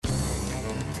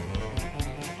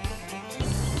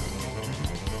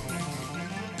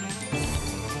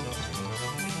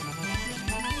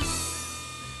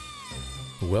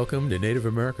Welcome to Native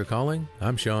America Calling.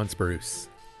 I'm Sean Spruce.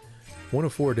 One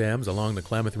of 4 dams along the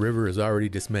Klamath River is already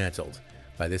dismantled.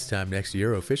 By this time next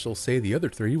year, officials say the other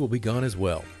 3 will be gone as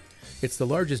well. It's the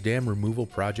largest dam removal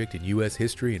project in U.S.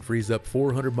 history and frees up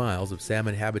 400 miles of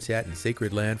salmon habitat and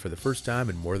sacred land for the first time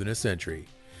in more than a century.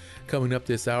 Coming up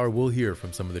this hour, we'll hear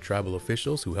from some of the tribal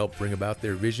officials who helped bring about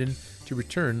their vision to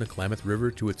return the Klamath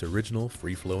River to its original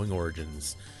free-flowing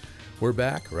origins. We're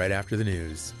back right after the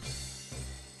news.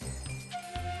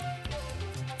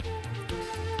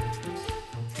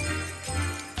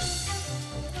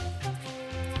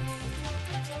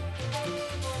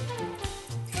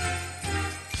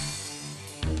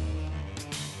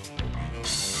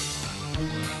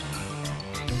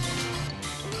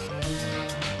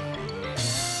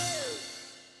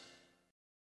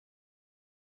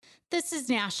 This is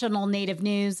National Native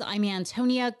News. I'm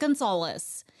Antonia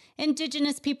Gonzalez.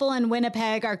 Indigenous people in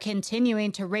Winnipeg are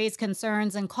continuing to raise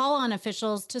concerns and call on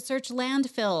officials to search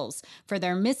landfills for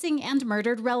their missing and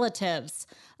murdered relatives.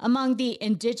 Among the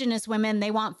Indigenous women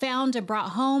they want found and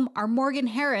brought home are Morgan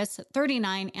Harris,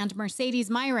 39, and Mercedes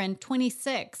Myron,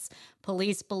 26.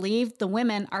 Police believe the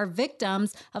women are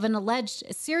victims of an alleged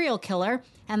serial killer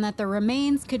and that their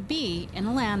remains could be in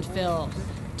a landfill.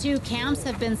 2 camps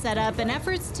have been set up in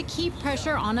efforts to keep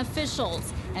pressure on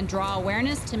officials and draw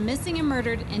awareness to missing and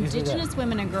murdered Indigenous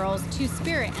women and girls,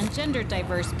 Two-Spirit and gender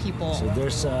diverse people. So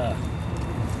there's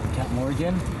Camp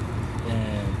Morgan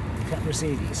and Camp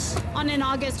Mercedes. On an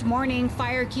August morning,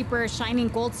 firekeeper Shining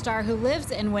Gold Star, who lives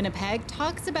in Winnipeg,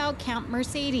 talks about Camp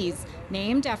Mercedes,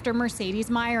 named after Mercedes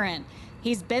Myron.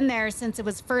 He's been there since it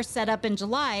was first set up in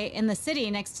July in the city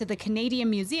next to the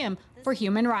Canadian Museum for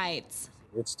Human Rights.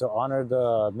 It's to honor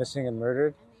the missing and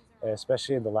murdered,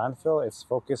 especially in the landfill. Its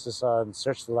focus is on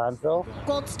search the landfill.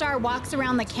 Gold Star walks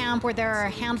around the camp where there are a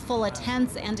handful of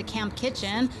tents and a camp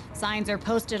kitchen. Signs are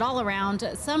posted all around.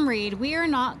 Some read, "We are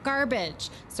not garbage.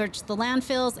 Search the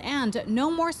landfills," and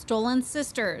 "No more stolen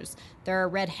sisters." There are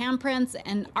red handprints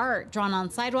and art drawn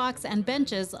on sidewalks and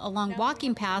benches along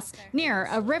walking paths near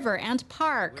a river and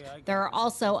park. There are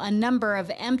also a number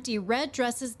of empty red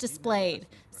dresses displayed,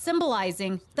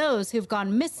 symbolizing those who've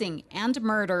gone missing and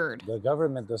murdered. The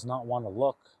government does not want to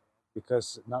look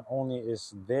because not only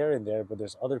is there in there, but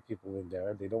there's other people in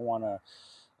there. They don't want to,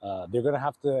 they're going to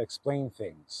have to explain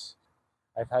things.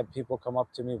 I've had people come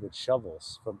up to me with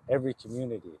shovels from every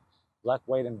community, black,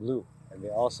 white, and blue, and they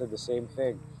all said the same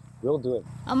thing. We'll do it.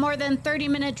 A more than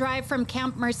 30-minute drive from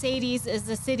Camp Mercedes is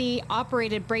the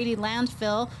city-operated Brady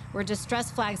landfill, where distress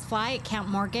flags fly at Camp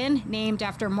Morgan, named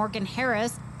after Morgan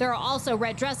Harris. There are also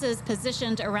red dresses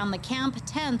positioned around the camp,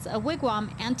 tents, a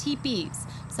wigwam, and teepees.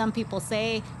 Some people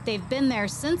say they've been there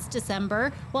since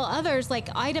December, while others, like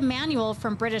Ida Manuel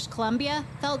from British Columbia,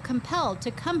 felt compelled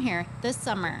to come here this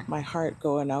summer. My heart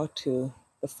going out to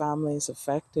the families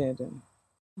affected and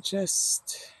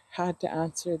just had to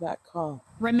answer that call.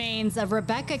 Remains of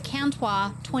Rebecca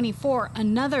Cantois, 24,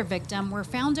 another victim, were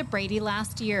found at Brady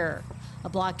last year. A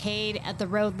blockade at the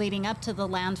road leading up to the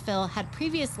landfill had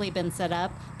previously been set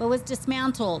up, but was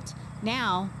dismantled.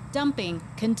 Now, dumping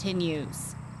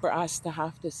continues. For us to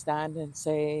have to stand and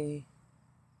say,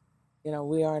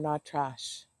 we are not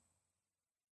trash,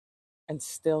 and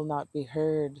still not be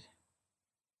heard,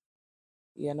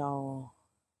 it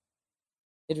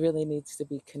really needs to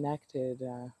be connected.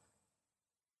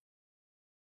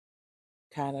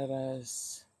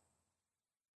 Canada's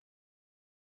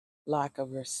lack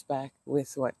of respect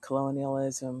with what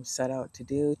colonialism set out to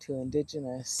do to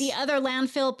Indigenous. The other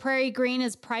landfill, Prairie Green,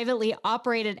 is privately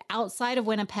operated outside of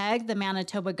Winnipeg. The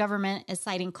Manitoba government is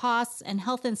citing costs and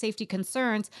health and safety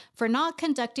concerns for not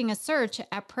conducting a search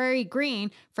at Prairie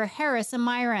Green for Harris and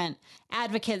Myron.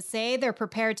 Advocates say they're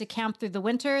prepared to camp through the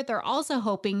winter. They're also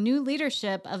hoping new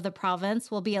leadership of the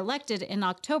province will be elected in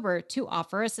October to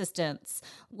offer assistance.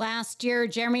 Last year,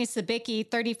 Jeremy Sabicki,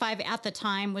 35 at the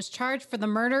time, was charged for the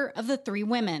murder of the 3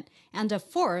 women and a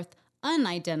 4th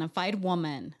unidentified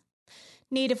woman.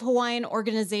 Native Hawaiian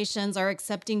organizations are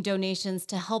accepting donations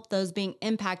to help those being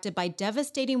impacted by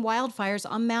devastating wildfires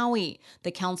on Maui.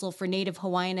 The Council for Native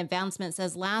Hawaiian Advancement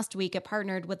says last week it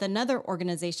partnered with another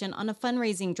organization on a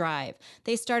fundraising drive.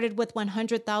 They started with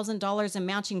 $100,000 in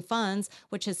matching funds,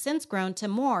 which has since grown to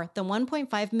more than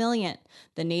 $1.5 million.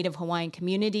 The Native Hawaiian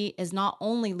community is not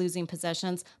only losing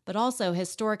possessions, but also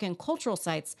historic and cultural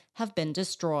sites have been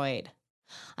destroyed.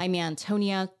 I'm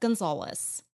Antonia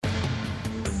Gonzalez.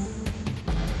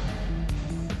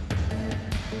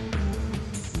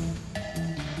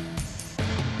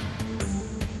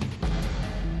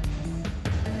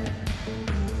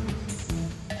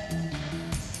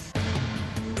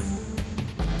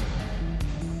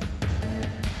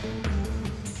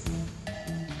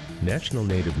 National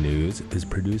Native News is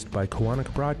produced by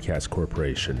Koahnic Broadcast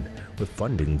Corporation with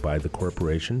funding by the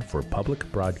Corporation for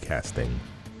Public Broadcasting.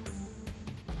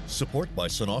 Support by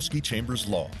Sonosky Chambers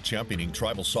Law, championing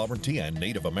tribal sovereignty and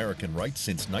Native American rights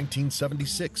since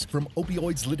 1976. From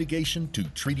opioids litigation to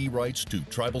treaty rights to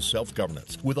tribal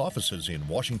self-governance. With offices in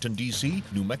Washington, D.C.,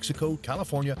 New Mexico,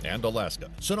 California, and Alaska.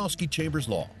 Sonosky Chambers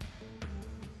Law.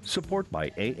 Support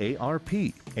by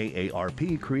AARP.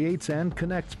 AARP creates and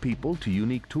connects people to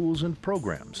unique tools and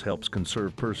programs, helps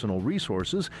conserve personal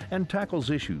resources, and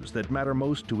tackles issues that matter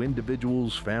most to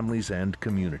individuals, families, and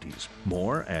communities.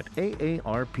 More at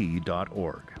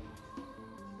aarp.org.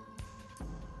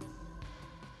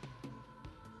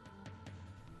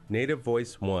 Native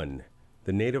Voice One,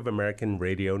 the Native American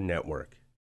Radio Network.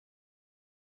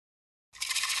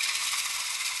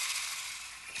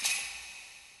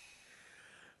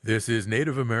 This is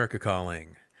Native America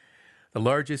Calling. The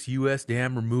largest U.S.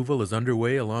 dam removal is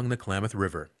underway along the Klamath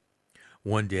River.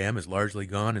 One dam is largely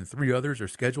gone and 3 others are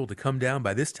scheduled to come down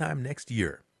by this time next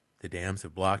year. The dams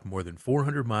have blocked more than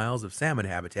 400 miles of salmon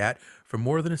habitat for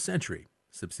more than a century.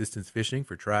 Subsistence fishing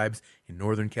for tribes in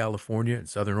Northern California and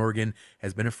Southern Oregon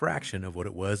has been a fraction of what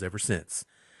it was ever since.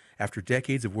 After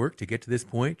decades of work to get to this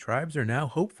point, tribes are now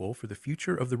hopeful for the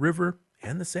future of the river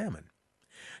and the salmon.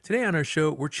 Today on our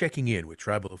show, we're checking in with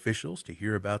tribal officials to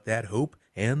hear about that hope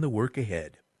and the work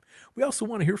ahead. We also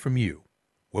want to hear from you.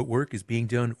 What work is being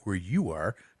done where you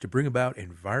are to bring about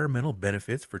environmental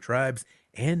benefits for tribes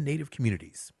and Native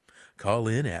communities? Call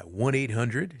in at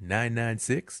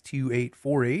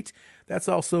 1-800-996-2848. That's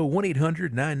also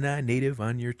 1-800-99-NATIVE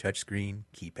on your touchscreen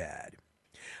keypad.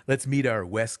 Let's meet our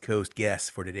West Coast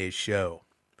guests for today's show.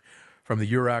 From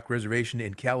the Yurok Reservation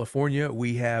in California,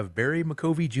 we have Barry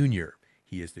McCovey Jr.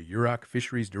 He is the Yurok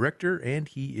Fisheries Director, and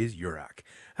he is Yurok.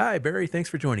 Hi, Barry. Thanks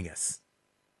for joining us.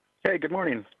 Hey, good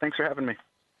morning. Thanks for having me.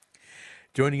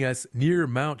 Joining us near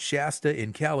Mount Shasta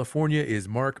in California is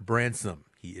Mark Bransom.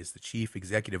 He is the Chief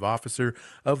Executive Officer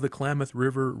of the Klamath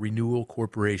River Renewal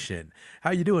Corporation.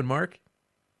 How you doing, Mark?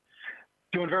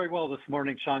 Doing very well this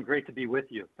morning, Sean. Great to be with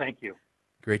you. Thank you.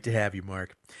 Great to have you,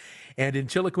 Mark. And in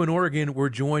Chiloquin, Oregon, we're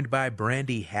joined by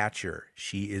Brandy Hatcher.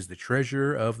 She is the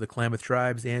treasurer of the Klamath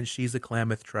Tribes, and she's a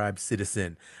Klamath Tribe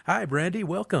citizen. Hi, Brandy.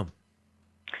 Welcome.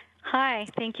 Hi.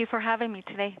 Thank you for having me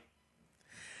today.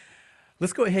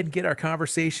 Let's go ahead and get our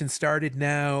conversation started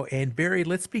now. And Barry,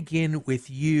 let's begin with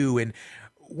you. And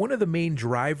one of the main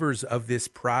drivers of this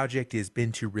project has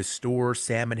been to restore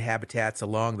salmon habitats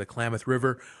along the Klamath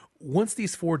River. Once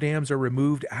these 4 dams are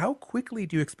removed, how quickly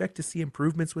do you expect to see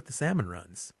improvements with the salmon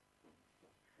runs?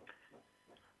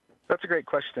 That's a great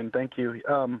question. Thank you.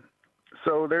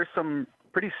 So there's some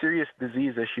pretty serious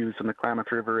disease issues in the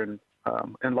Klamath River, and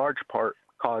in large part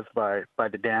caused by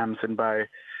the dams and by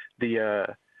the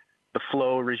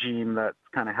flow regime that's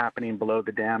kind of happening below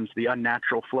the dams, the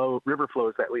unnatural river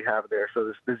flows that we have there. So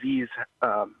this disease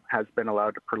has been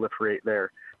allowed to proliferate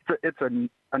there. It's a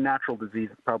natural disease.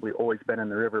 It's probably always been in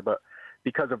the river, but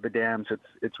because of the dams,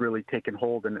 it's really taken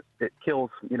hold, and it kills,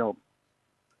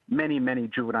 many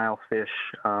juvenile fish,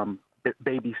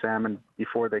 baby salmon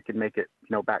before they can make it,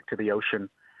 back to the ocean.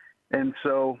 And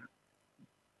so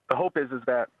the hope is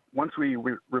that once we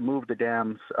remove the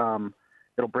dams,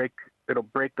 it'll break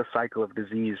the cycle of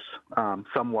disease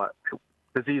somewhat.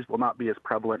 Disease will not be as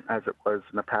prevalent as it was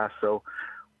in the past, so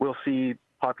we'll see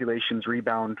populations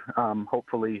rebound,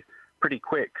 hopefully pretty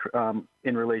quick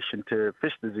in relation to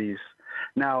fish disease.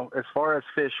 Now, as far as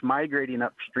fish migrating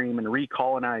upstream and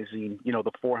recolonizing,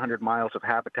 the 400 miles of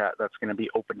habitat that's going to be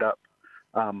opened up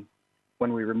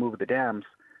when we remove the dams,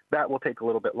 that will take a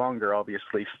little bit longer,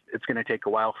 obviously. It's going to take a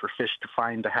while for fish to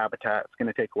find the habitat. It's going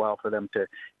to take a while for them to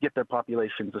get their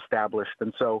populations established.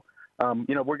 And so,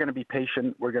 we're going to be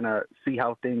patient. We're going to see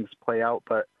how things play out,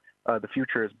 but the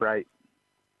future is bright.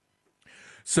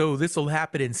 So this will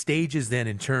happen in stages then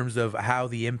in terms of how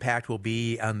the impact will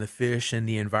be on the fish and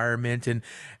the environment. And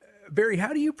Barry,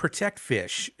 how do you protect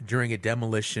fish during a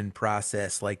demolition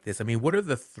process like this? I mean, what are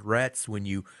the threats when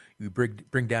you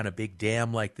bring down a big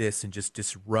dam like this and just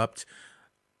disrupt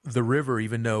the river,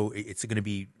 even though it's going to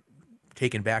be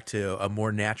taken back to a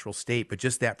more natural state? But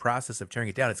just that process of tearing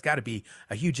it down, it's got to be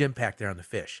a huge impact there on the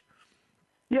fish.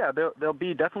 Yeah, there'll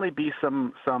definitely be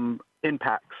some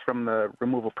impacts from the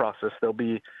removal process. There'll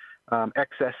be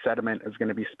excess sediment is going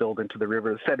to be spilled into the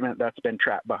river, the sediment that's been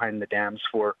trapped behind the dams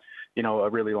for, a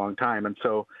really long time. And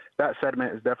so that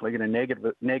sediment is definitely going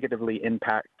to negatively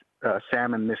impact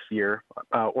salmon this year,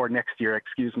 or next year,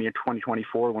 in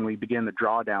 2024, when we begin the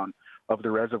drawdown of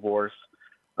the reservoirs.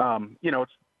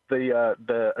 It's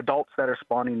the adults that are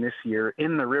spawning this year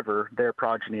in the river, their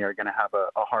progeny are going to have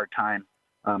a hard time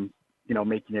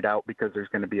making it out because there's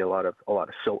going to be a lot of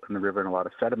silt in the river and a lot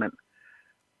of sediment.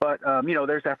 But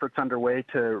there's efforts underway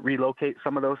to relocate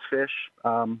some of those fish,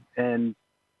 and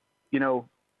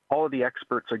all of the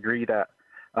experts agree that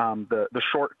the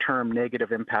short-term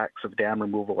negative impacts of dam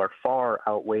removal are far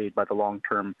outweighed by the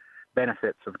long-term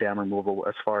benefits of dam removal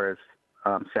as far as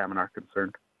salmon are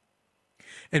concerned.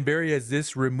 And Barry, as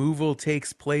this removal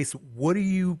takes place, what are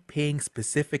you paying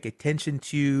specific attention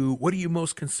to? What are you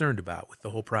most concerned about with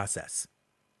the whole process?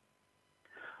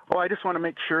 Well, I just want to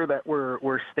make sure that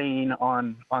we're staying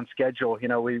on schedule.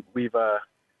 We've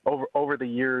over the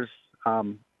years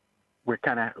we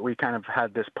kind of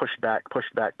had this pushback.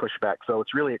 So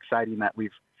it's really exciting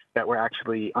that we're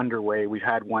actually underway. We've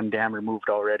had one dam removed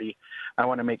already. I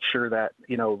want to make sure that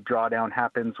drawdown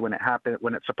happens when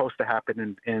it's supposed to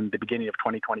happen in the beginning of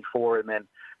 2024, and then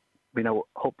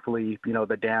hopefully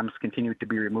the dams continue to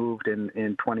be removed in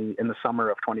the summer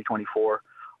of 2024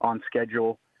 on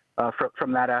schedule.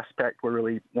 From that aspect, we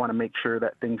really want to make sure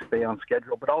that things stay on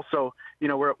schedule. But also,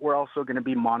 we're also going to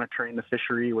be monitoring the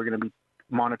fishery. We're going to be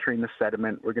monitoring the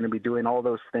sediment. We're going to be doing all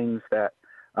those things that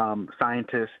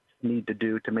scientists need to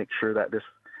do to make sure that this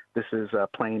is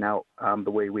playing out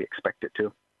the way we expect it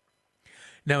to.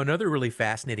 Now, another really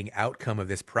fascinating outcome of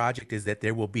this project is that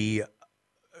there will be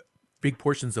big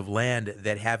portions of land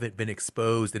that haven't been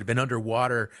exposed, that have been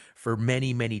underwater for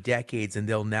many, many decades, and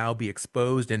they'll now be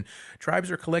exposed. And tribes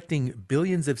are collecting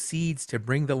billions of seeds to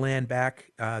bring the land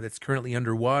back that's currently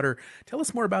underwater. Tell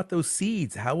us more about those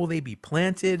seeds. How will they be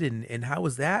planted, and how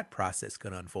is that process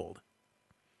going to unfold?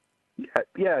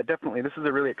 Yeah, definitely. This is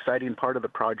a really exciting part of the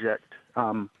project.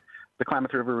 The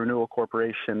Klamath River Renewal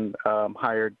Corporation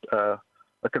hired a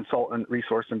consultant,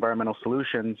 Resource Environmental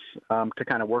Solutions, to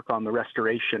kind of work on the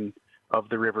restoration of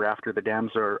the river after the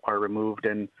dams are removed.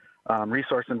 And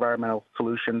Resource Environmental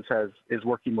Solutions is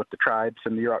working with the tribes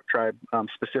and the Yurok tribe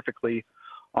specifically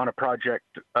on a project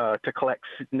to collect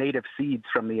native seeds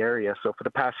from the area. So for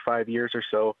the past 5 years or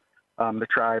so, the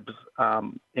tribes,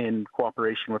 in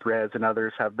cooperation with RES and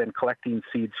others, have been collecting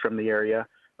seeds from the area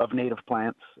of native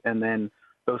plants, and then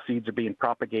those seeds are being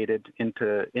propagated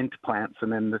into plants, and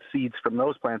then the seeds from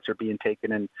those plants are being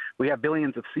taken, and we have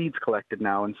billions of seeds collected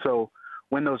now. And so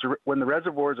when the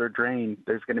reservoirs are drained,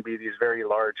 there's going to be these very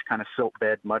large kind of silt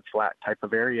bed, mud flat type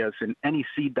of areas, and any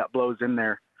seed that blows in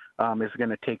there is going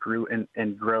to take root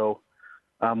and grow.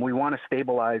 We want to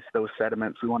stabilize those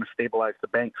sediments. We want to stabilize the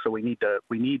banks, so we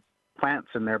need plants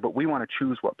in there, but we want to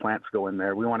choose what plants go in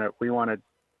there. We want to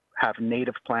have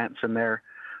native plants in there.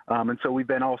 And so we've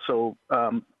been also,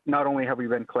 not only have we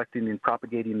been collecting and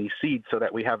propagating these seeds so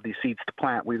that we have these seeds to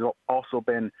plant, we've also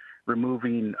been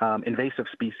removing invasive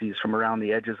species from around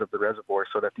the edges of the reservoir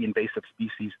so that the invasive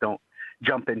species don't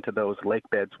jump into those lake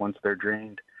beds once they're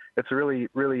drained. It's a really,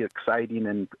 really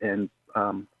exciting and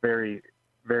very,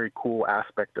 very cool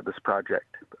aspect of this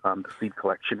project, the seed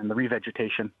collection and the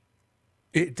revegetation.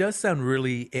 It does sound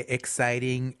really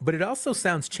exciting, but it also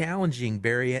sounds challenging,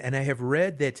 Barry. And I have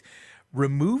read that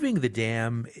removing the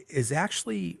dam is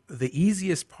actually the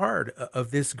easiest part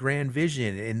of this grand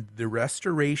vision, and the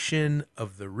restoration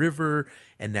of the river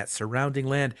and that surrounding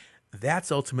land,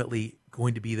 that's ultimately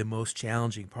going to be the most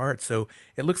challenging part. So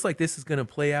it looks like this is going to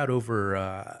play out over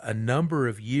a number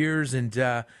of years. And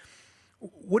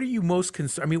what are you most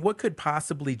concerned? I mean, what could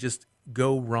possibly just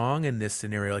go wrong in this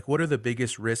scenario? Like, what are the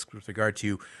biggest risks with regard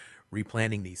to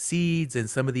replanting these seeds and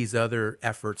some of these other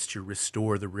efforts to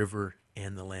restore the river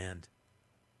and the land?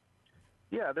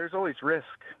 Yeah, there's always risk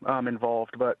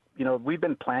involved, but we've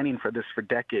been planning for this for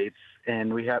decades,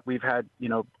 and we've had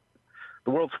the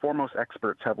world's foremost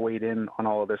experts have weighed in on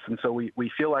all of this, and so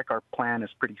we feel like our plan is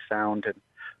pretty sound.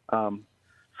 And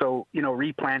so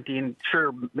replanting,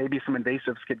 sure, maybe some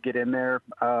invasives could get in there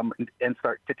and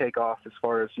start to take off as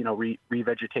far as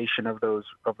revegetation of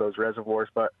those reservoirs,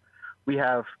 but we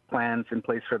have plans in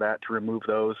place for that to remove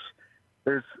those.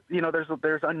 There's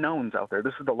unknowns out there.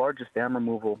 This is the largest dam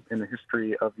removal in the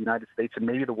history of the United States and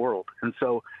maybe the world. And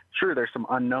so, sure, there's some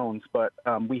unknowns, but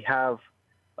we have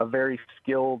a very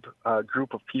skilled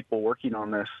group of people working on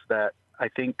this that I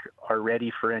think are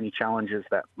ready for any challenges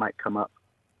that might come up.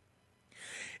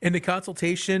 And the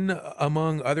consultation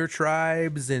among other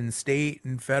tribes and state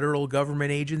and federal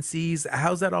government agencies,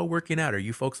 how's that all working out? Are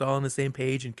you folks all on the same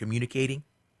page and communicating?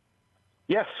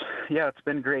 Yes. Yeah, it's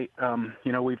been great.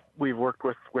 We've worked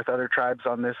with other tribes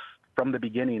on this from the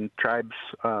beginning. Tribes,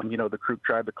 the Crook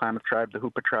tribe, the Klamath tribe, the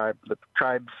Hoopa tribe, the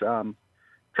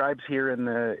tribes here in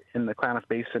the Klamath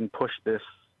Basin pushed this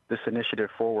initiative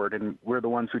forward, and we're the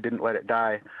ones who didn't let it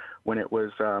die when it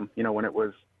was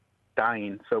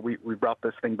dying. So we brought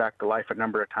this thing back to life a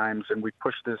number of times, and we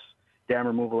pushed this dam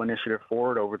removal initiative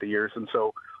forward over the years. And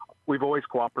so we've always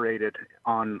cooperated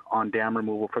on dam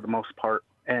removal for the most part.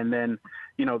 And then,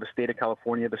 the state of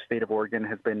California, the state of Oregon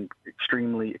has been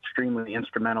extremely, extremely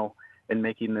instrumental in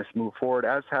making this move forward,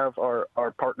 as have our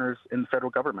partners in the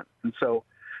federal government. And so,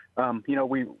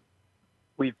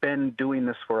 we've been doing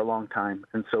this for a long time,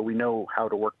 and so we know how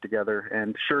to work together.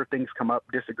 And sure, things come up,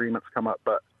 disagreements come up,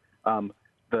 but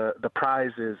the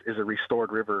prize is a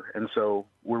restored river. And so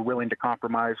we're willing to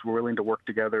compromise, we're willing to work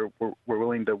together, we're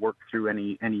willing to work through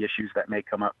any issues that may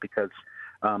come up, because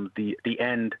the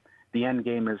end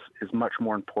game is much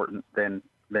more important than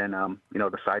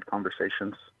the side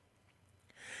conversations.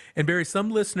 And Barry,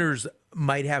 some listeners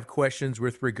might have questions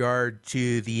with regard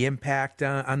to the impact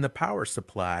on the power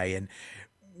supply, and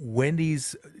when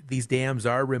these dams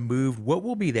are removed, what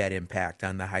will be that impact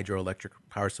on the hydroelectric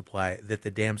power supply that the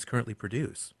dams currently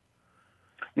produce?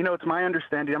 It's my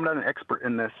understanding, I'm not an expert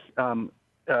in this.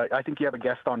 I think you have a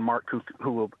guest on, Mark,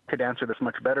 who could answer this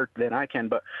much better than I can,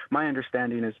 but my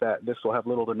understanding is that this will have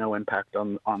little to no impact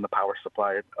on the power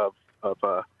supply of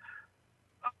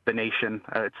the nation.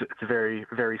 It's a very,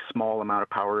 very small amount of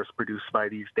power is produced by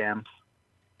these dams.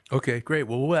 Okay, great.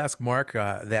 Well, we'll ask Mark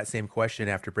that same question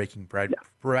after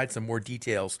provide some more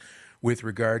details with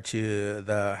regard to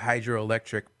the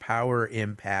hydroelectric power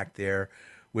impact there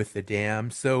with the dam.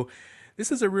 So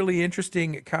this is a really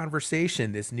interesting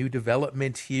conversation, this new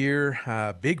development here,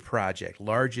 big project,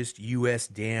 largest U.S.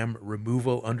 dam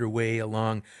removal underway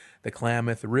along the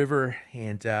Klamath River.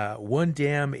 And one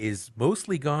dam is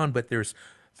mostly gone, but there's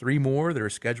 3 more that are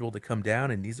scheduled to come down,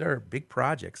 and these are big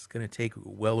projects. It's going to take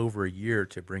well over a year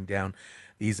to bring down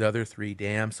these other 3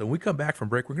 dams. So when we come back from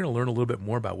break, we're going to learn a little bit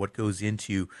more about what goes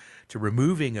into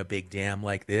removing a big dam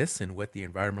like this and what the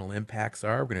environmental impacts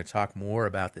are. We're going to talk more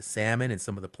about the salmon and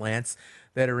some of the plants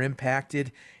that are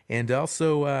impacted, and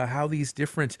also how these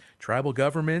different tribal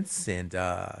governments and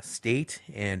state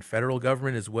and federal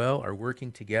government as well are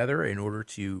working together in order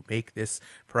to make this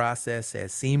process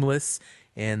as seamless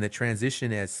and the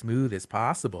transition as smooth as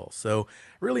possible. So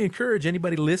really encourage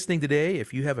anybody listening today,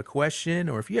 if you have a question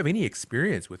or if you have any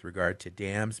experience with regard to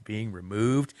dams being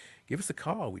removed, give us a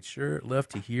call. We'd sure love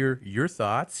to hear your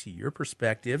thoughts, your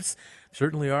perspectives.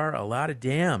 Certainly are a lot of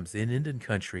dams in Indian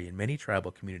country. In many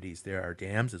tribal communities, there are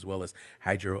dams as well as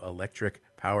hydroelectric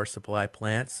power supply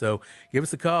plants. So give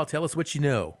us a call. Tell us what you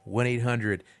know.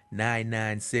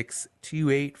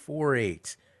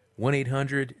 1-800-996-2848.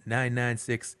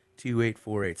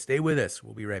 1-800-996-2848. Stay with us.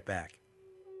 We'll be right back.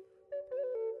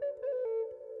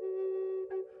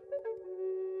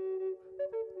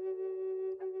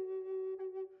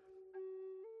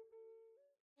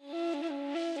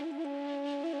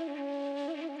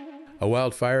 A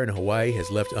wildfire in Hawaii has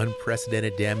left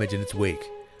unprecedented damage in its wake.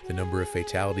 The number of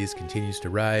fatalities continues to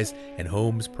rise, and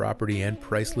homes, property, and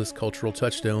priceless cultural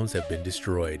touchstones have been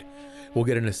destroyed. We'll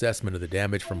get an assessment of the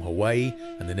damage from Hawaii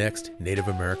on the next Native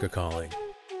America Calling.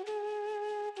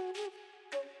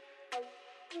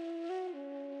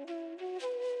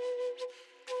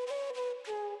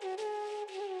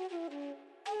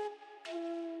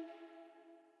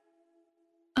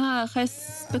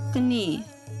 Respectni,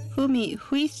 humi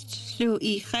huist lu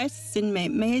I sin me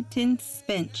metin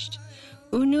spenched.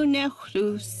 Unu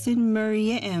nechlu sin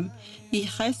Miriam, I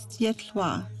rest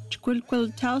yetlwa.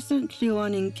 Tquilquil 1000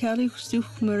 luon in Kelly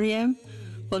such Miriam,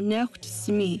 will necht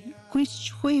smi.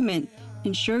 Quist huimen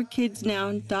in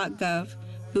surekidsnow.gov,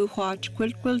 who watch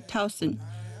quilquil 1000.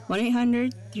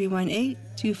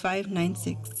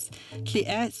 1-800-318-2596. Tli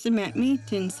at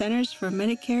Samatmi in Centers for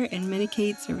Medicare and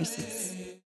Medicaid Services.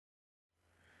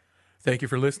 Thank you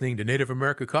for listening to Native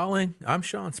America Calling. I'm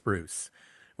Sean Spruce.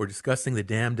 We're discussing the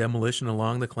dam demolition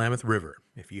along the Klamath River.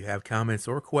 If you have comments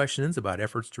or questions about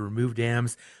efforts to remove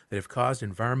dams that have caused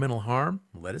environmental harm,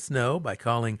 let us know by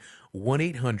calling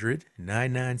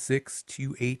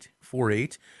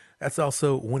 1-800-996-2848. That's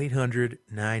also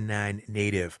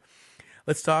 1-800-99-NATIVE.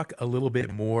 Let's talk a little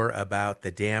bit more about the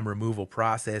dam removal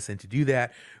process. And to do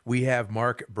that, we have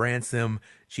Mark Bransom,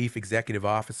 Chief Executive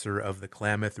Officer of the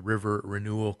Klamath River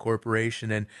Renewal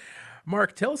Corporation. And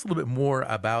Mark, tell us a little bit more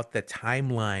about the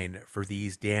timeline for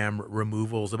these dam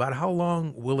removals. About how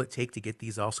long will it take to get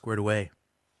these all squared away?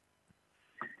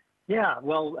 Yeah,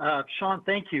 well, Sean,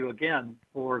 thank you again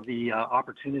for the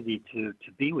opportunity to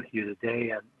be with you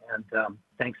today. And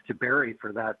thanks to Barry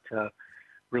for that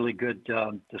really good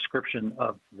description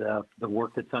of the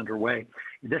work that's underway.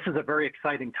 This is a very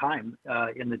exciting time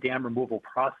in the dam removal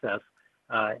process.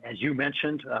 As you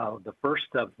mentioned, the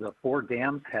first of the 4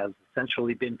 dams has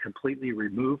essentially been completely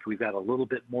removed. We've got a little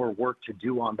bit more work to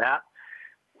do on that.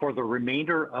 For the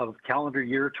remainder of calendar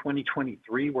year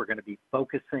 2023, we're going to be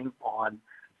focusing on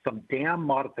some dam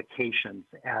modifications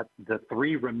at the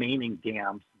 3 remaining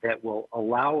dams that will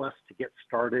allow us to get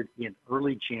started in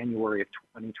early January of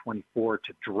 2024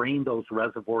 to drain those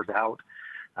reservoirs out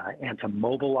and to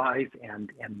mobilize and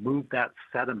move that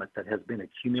sediment that has been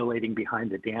accumulating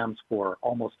behind the dams for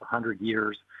almost 100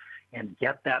 years and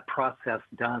get that process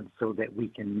done so that we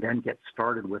can then get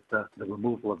started with the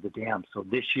removal of the dam. So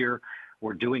this year,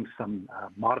 we're doing some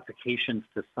modifications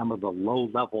to some of the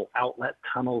low-level outlet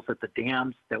tunnels at the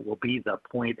dams that will be the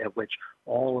point at which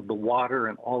all of the water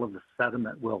and all of the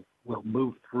sediment will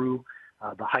move through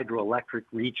the hydroelectric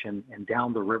reach and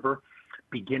down the river.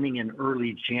 Beginning in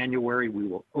early January, we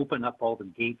will open up all the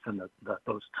gates and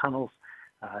those tunnels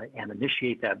and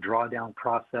initiate that drawdown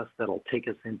process that'll take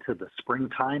us into the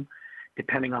springtime.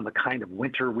 Depending on the kind of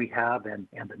winter we have and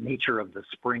the nature of the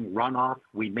spring runoff,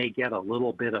 we may get a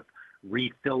little bit of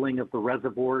refilling of the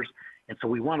reservoirs. And so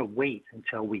we want to wait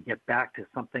until we get back to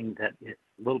something that is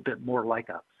a little bit more like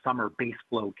a summer base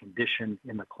flow condition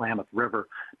in the Klamath River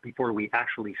before we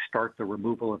actually start the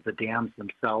removal of the dams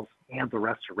themselves and the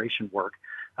restoration work.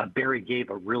 Barry gave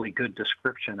a really good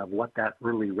description of what that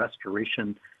early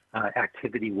restoration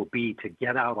activity will be to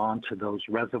get out onto those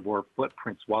reservoir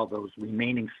footprints while those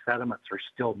remaining sediments are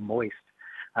still moist.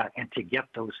 And to get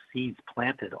those seeds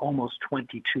planted, almost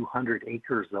 2,200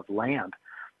 acres of land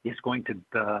is going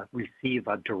to receive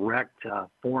a direct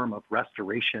form of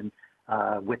restoration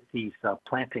with these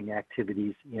planting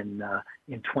activities in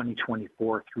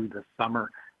 2024 through the summer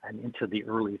and into the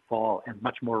early fall, and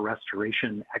much more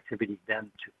restoration activity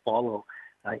then to follow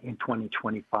in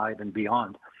 2025 and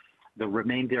beyond. The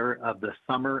remainder of the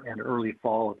summer and early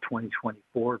fall of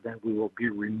 2024, then we will be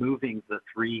removing the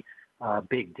 3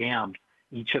 big dams.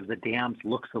 Each of the dams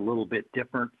looks a little bit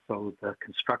different, so the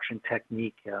construction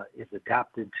technique is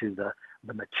adapted to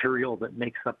the material that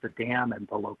makes up the dam and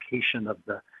the location of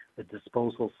the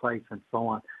disposal sites and so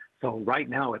on. So right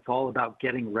now, it's all about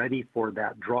getting ready for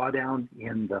that drawdown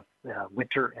in the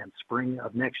winter and spring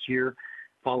of next year,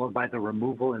 followed by the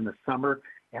removal in the summer.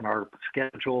 And our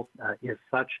schedule is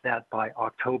such that by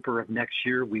October of next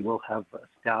year, we will have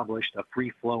established a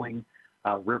free-flowing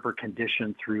river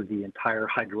condition through the entire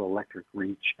hydroelectric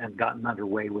reach and gotten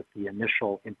underway with the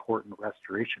initial important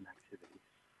restoration activities.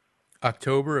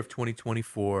 October of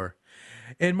 2024.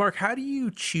 And Mark, how do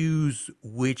you choose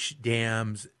which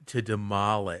dams to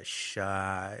demolish?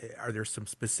 Are there some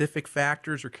specific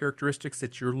factors or characteristics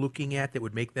that you're looking at that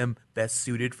would make them best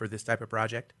suited for this type of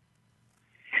project?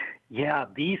 Yeah,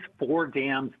 these 4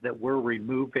 dams that we're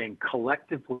removing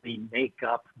collectively make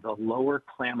up the Lower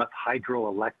Klamath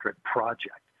Hydroelectric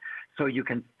Project. So you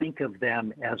can think of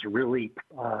them as really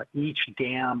each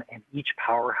dam and each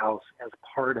powerhouse as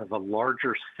part of a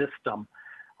larger system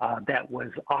that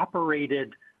was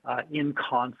operated in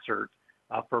concert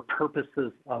for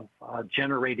purposes of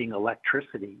generating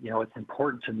electricity. You know, it's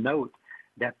important to note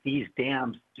that these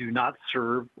dams do not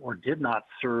serve or did not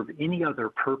serve any other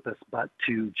purpose but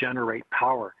to generate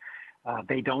power.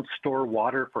 They don't store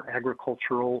water for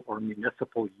agricultural or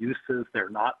municipal uses. They're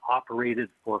not operated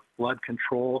for flood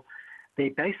control. They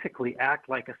basically act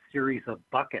like a series of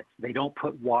buckets. They don't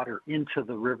put water into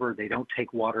the river. They don't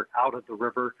take water out of the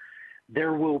river.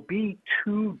 There will be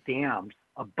 2 dams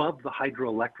above the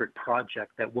hydroelectric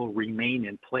project that will remain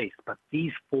in place, but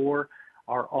these 4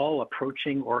 are all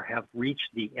approaching or have reached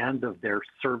the end of their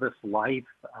service life,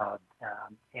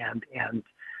 and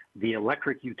the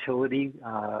electric utility,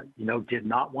 did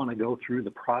not want to go through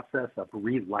the process of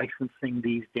relicensing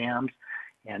these dams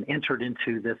and entered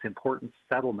into this important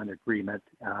settlement agreement,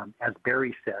 as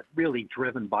Barry said, really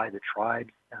driven by the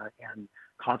tribes and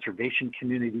conservation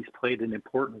communities played an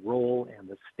important role, and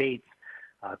the states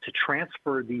to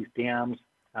transfer these dams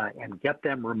and get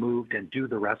them removed and do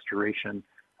the restoration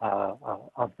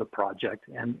of the project.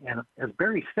 And as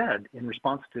Barry said, in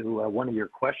response to one of your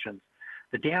questions,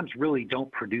 the dams really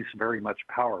don't produce very much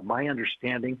power. My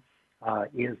understanding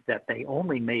is that they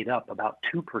only made up about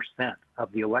 2%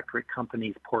 of the electric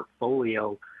company's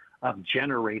portfolio of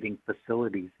generating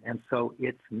facilities. And so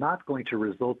it's not going to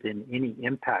result in any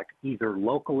impact either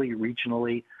locally,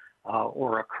 regionally,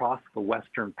 or across the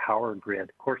Western power grid.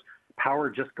 Of course, power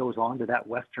just goes on to that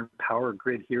Western power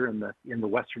grid here in the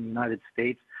Western United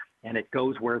States, and it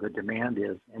goes where the demand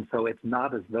is. And so it's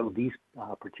not as though these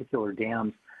particular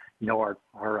dams,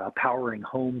 are powering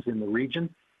homes in the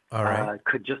region. All right.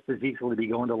 Could just as easily be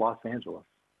going to Los Angeles.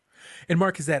 And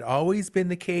Mark, has that always been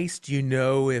the case? Do you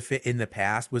know if in the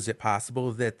past, was it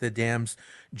possible that the dams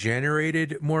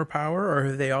generated more power, or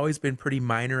have they always been pretty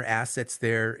minor assets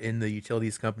there in the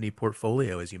utilities company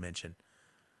portfolio, as you mentioned?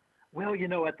 Well,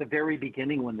 at the very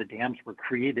beginning when the dams were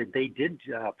created, they did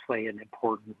play an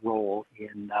important role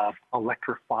in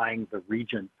electrifying the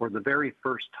region for the very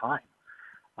first time.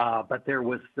 But there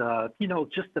was,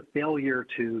 just a failure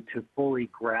to fully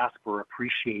grasp or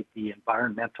appreciate the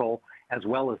environmental as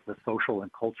well as the social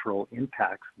and cultural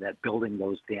impacts that building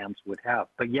those dams would have.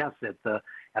 But yes, at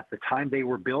the time they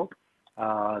were built,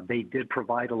 they did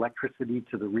provide electricity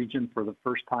to the region for the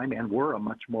first time and were a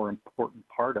much more important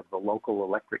part of the local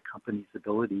electric company's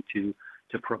ability to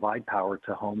provide power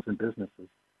to homes and businesses.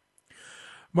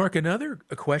 Mark, another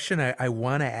question I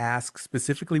want to ask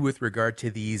specifically with regard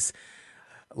to these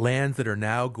lands that are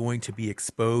now going to be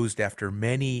exposed after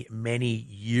many, many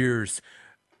years.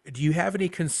 Do you have any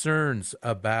concerns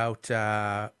about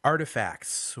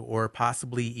artifacts or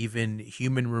possibly even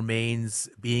human remains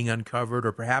being uncovered,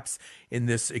 or perhaps in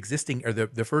this existing or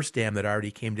the first dam that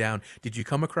already came down? Did you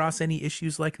come across any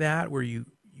issues like that where you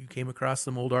came across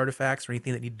some old artifacts or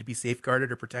anything that needed to be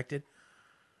safeguarded or protected?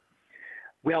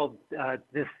 Well,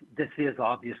 this is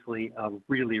obviously a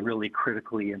really, really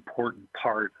critically important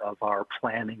part of our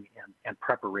planning and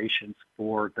preparations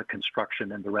for the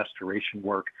construction and the restoration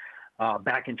work.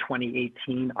 Back in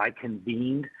 2018, I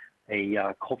convened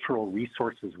a cultural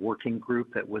resources working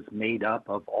group that was made up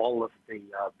of all of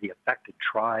the affected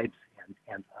tribes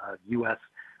and U.S.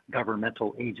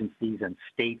 governmental agencies and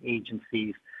state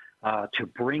agencies to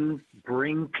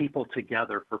bring people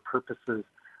together for purposes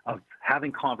of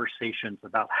having conversations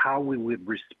about how we would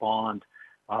respond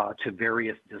to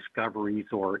various discoveries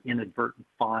or inadvertent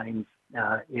finds.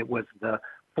 It was the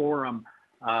forum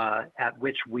at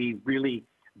which we really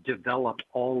developed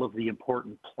all of the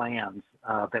important plans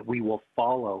that we will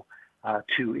follow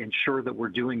to ensure that we're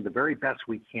doing the very best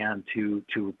we can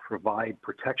to provide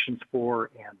protections for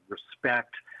and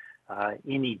respect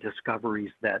any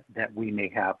discoveries that we may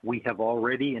have. We have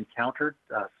already encountered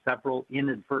several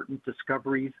inadvertent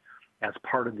discoveries as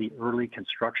part of the early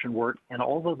construction work, and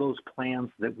all of those plans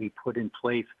that we put in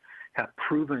place have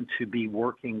proven to be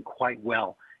working quite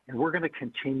well. And we're going to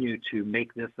continue to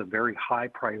make this a very high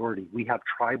priority. We have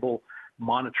tribal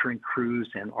monitoring crews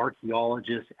and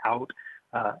archaeologists out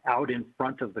in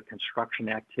front of the construction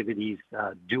activities,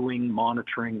 doing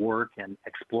monitoring work and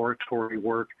exploratory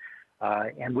work.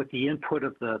 And with the input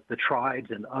of the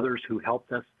tribes and others who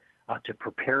helped us to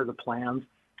prepare the plans,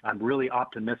 I'm really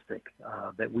optimistic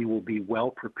that we will be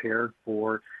well prepared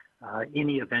for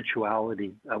any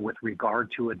eventuality with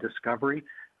regard to a discovery.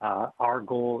 Our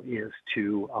goal is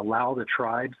to allow the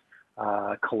tribes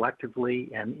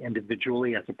collectively and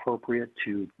individually as appropriate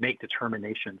to make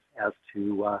determinations as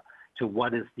to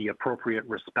what is the appropriate,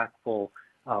 respectful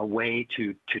way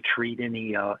to treat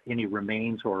any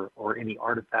remains or any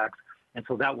artifacts. And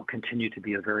so that will continue to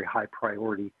be a very high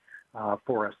priority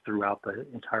for us throughout the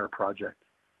entire project.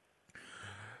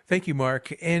 Thank you,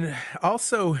 Mark. And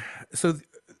also, so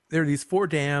there are these 4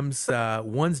 dams,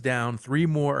 one's down, 3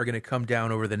 more are going to come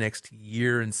down over the next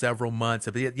year and several months.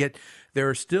 But yet there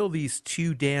are still these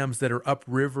 2 dams that are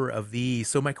upriver of these.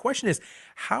 So my question is,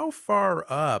 how far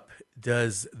up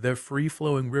does the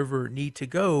free-flowing river need to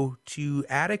go to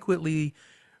adequately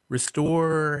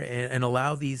restore and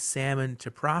allow these salmon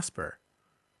to prosper?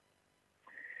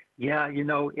 Yeah,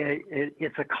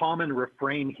 it's a common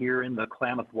refrain here in the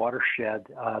Klamath watershed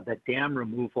that dam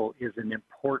removal is an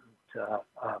important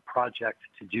project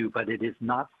to do, but it is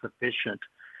not sufficient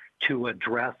to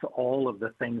address all of the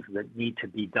things that need to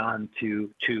be done to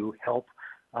help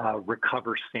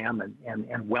recover salmon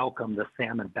and welcome the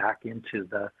salmon back into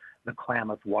the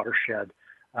Klamath watershed.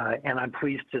 And I'm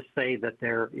pleased to say that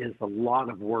there is a lot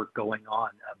of work going on.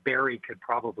 Barry could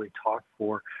probably talk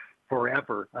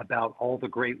forever about all the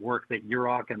great work that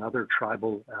Yurok and other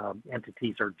tribal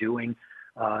entities are doing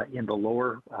in the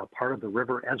lower part of the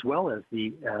river, as well as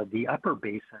the upper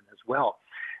basin as well.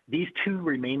 These 2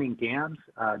 remaining dams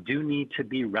do need to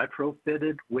be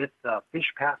retrofitted with fish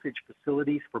passage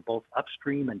facilities for both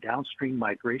upstream and downstream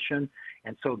migration.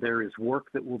 And so there is work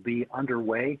that will be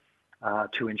underway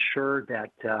to ensure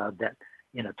that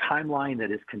in a timeline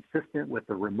that is consistent with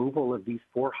the removal of these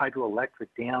 4 hydroelectric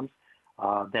dams,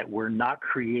 that we're not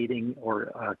creating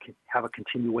or have a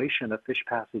continuation of fish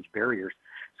passage barriers.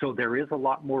 So there is a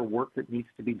lot more work that needs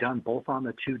to be done both on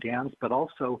the 2 dams, but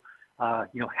also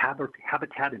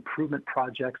habitat improvement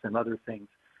projects and other things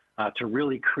to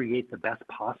really create the best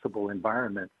possible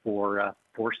environment for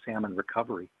salmon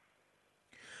recovery.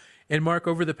 And Mark,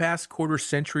 over the past quarter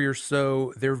century or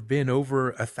so, there have been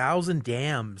over 1,000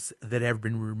 dams that have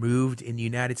been removed in the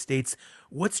United States.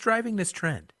 What's driving this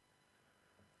trend?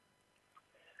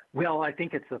 Well, I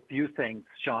think it's a few things,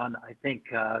 Sean. I think,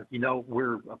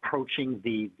 we're approaching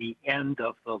the end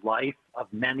of the life of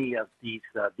many of these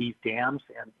dams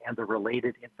and the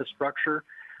related infrastructure.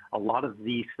 A lot of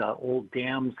these old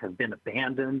dams have been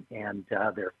abandoned and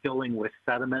they're filling with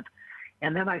sediment.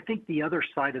 And then I think the other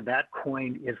side of that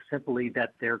coin is simply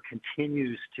that there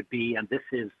continues to be, and this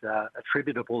is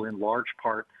attributable in large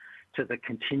part to the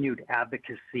continued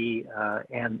advocacy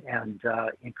and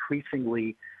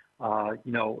increasingly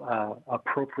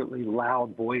appropriately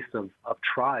loud voice of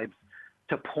tribes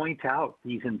to point out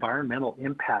these environmental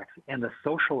impacts and the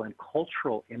social and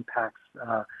cultural impacts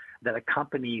that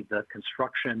accompany the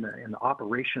construction and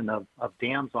operation of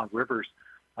dams on rivers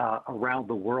around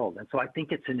the world. And so I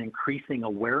think it's an increasing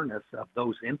awareness of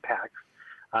those impacts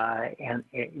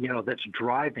that's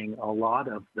driving a lot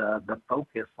of the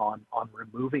focus on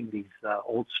removing these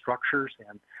old structures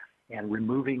and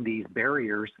removing these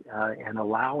barriers and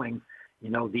allowing,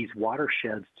 these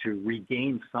watersheds to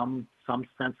regain some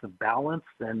sense of balance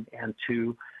and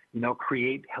to,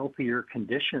 create healthier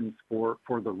conditions for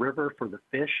the river, for the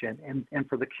fish, and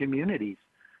for the communities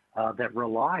that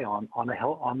rely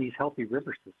on these healthy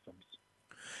river systems.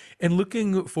 And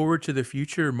looking forward to the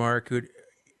future, Mark,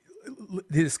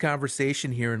 this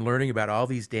conversation here and learning about all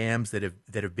these dams that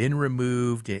have been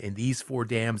removed and these 4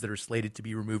 dams that are slated to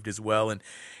be removed as well. And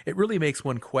it really makes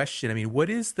one question. I mean, what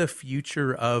is the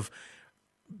future of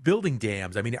building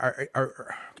dams? I mean,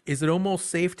 is it almost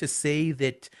safe to say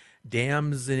that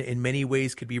dams in many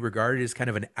ways could be regarded as kind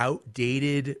of an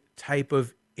outdated type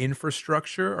of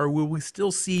infrastructure, or will we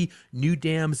still see new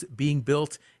dams being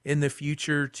built in the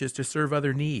future just to serve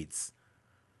other needs?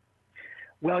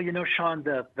 Well, Sean,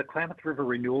 the Klamath River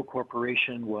Renewal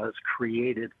Corporation was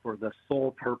created for the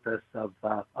sole purpose of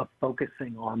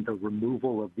focusing on the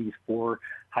removal of these 4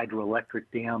 hydroelectric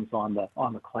dams on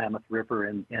the Klamath River,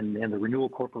 and the Renewal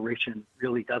Corporation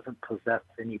really doesn't possess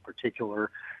any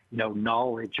particular,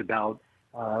 knowledge about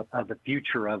the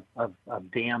future of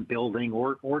dam building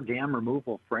or dam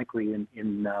removal, frankly,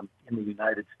 in the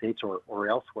United States or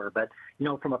elsewhere. But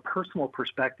from a personal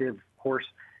perspective, of course,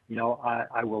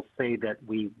 I will say that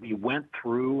we went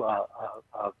through a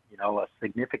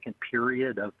significant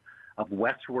period of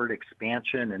westward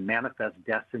expansion and manifest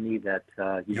destiny that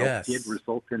Yes. did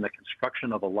result in the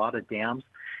construction of a lot of dams.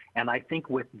 And I think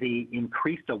with the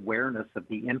increased awareness of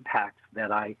the impacts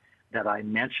that I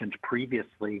mentioned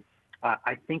previously,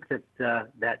 I think that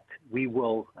we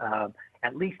will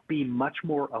at least be much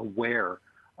more aware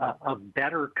of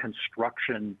better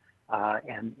construction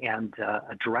and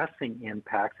addressing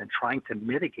impacts and trying to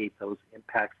mitigate those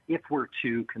impacts if we're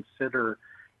to consider,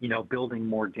 building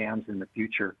more dams in the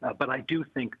future. But I do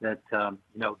think that,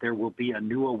 there will be a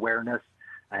new awareness,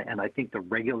 and I think the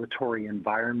regulatory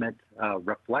environment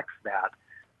reflects that,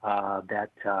 that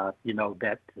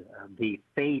the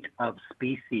fate of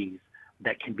species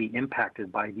that can be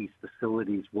impacted by these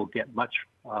facilities will get much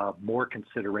more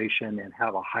consideration and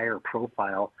have a higher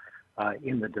profile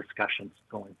in the discussions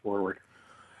going forward.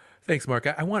 Thanks, Mark.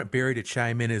 I want Barry to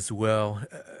chime in as well.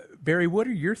 Barry, what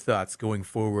are your thoughts going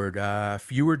forward?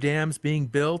 Fewer dams being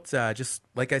built, just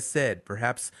like I said,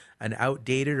 perhaps an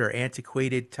outdated or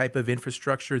antiquated type of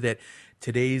infrastructure that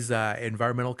today's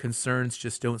environmental concerns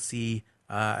just don't see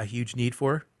a huge need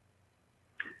for?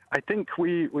 I think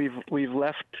we've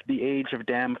left the age of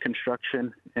dam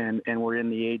construction and we're in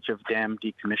the age of dam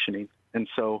decommissioning. And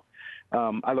so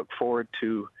I look forward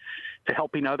to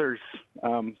helping others,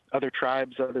 other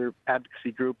tribes, other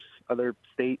advocacy groups, other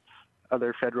states,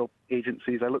 other federal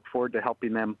agencies. I look forward to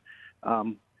helping them.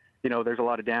 There's a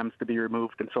lot of dams to be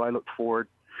removed, and so I look forward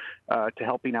to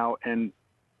helping out and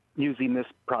using this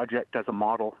project as a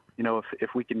model. If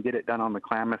we can get it done on the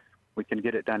Klamath, we can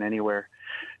get it done anywhere.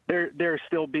 There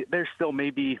still may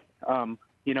be some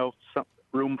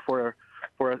room for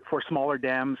smaller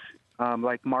dams,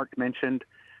 like Mark mentioned,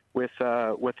 with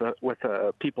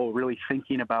people really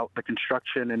thinking about the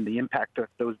construction and the impact that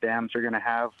those dams are going to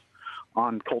have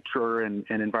on culture and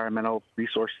environmental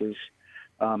resources.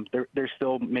 There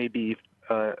still may be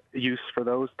use for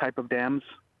those type of dams,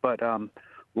 but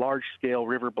large-scale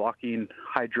river blocking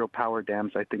hydropower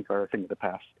dams, I think, are a thing of the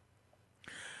past.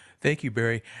 Thank you,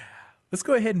 Barry. Let's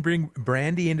go ahead and bring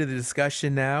Brandy into the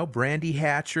discussion now. Brandy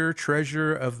Hatcher,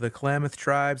 treasurer of the Klamath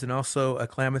Tribes and also a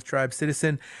Klamath Tribe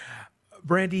citizen.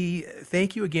 Brandy,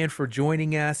 thank you again for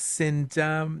joining us, and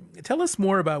tell us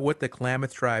more about what the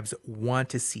Klamath Tribes want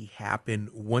to see happen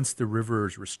once the river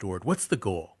is restored. What's the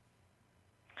goal?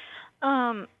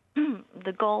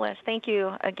 The goal is, thank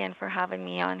you again for having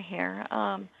me on here.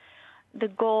 The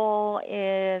goal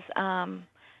is,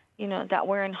 that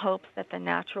we're in hopes that the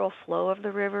natural flow of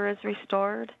the river is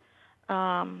restored.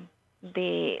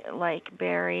 Like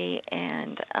Barry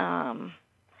and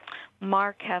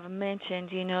Mark have mentioned,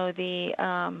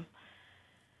 the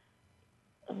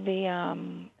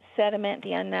sediment,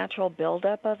 the unnatural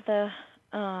buildup of the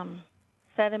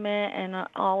sediment, and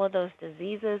all of those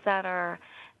diseases that are,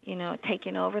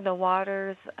 taking over the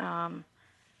waters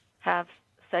have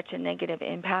such a negative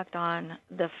impact on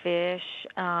the fish,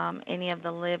 any of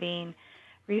the living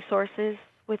resources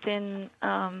within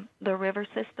the river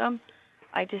system.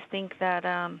 I just think that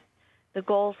the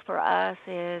goals for us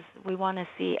is we want to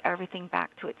see everything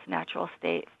back to its natural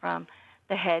state from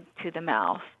the head to the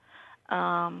mouth.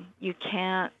 You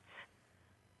can't,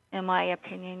 in my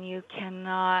opinion, you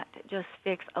cannot just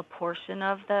fix a portion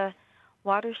of the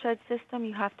watershed system.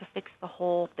 You have to fix the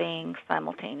whole thing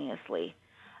simultaneously.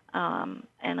 And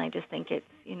I just think it's,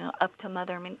 up to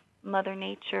Mother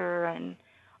Nature and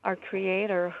our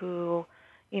Creator who,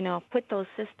 put those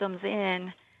systems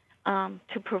in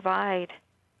to provide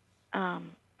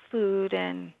food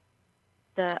and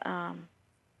the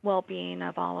well-being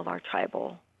of all of our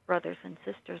tribal brothers and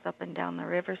sisters up and down the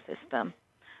river system.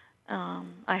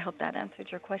 I hope that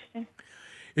answered your question.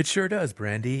 It sure does,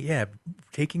 Brandy. Yeah,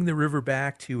 taking the river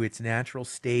back to its natural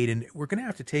state. And we're going to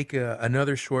have to take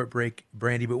another short break,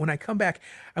 Brandy. But when I come back,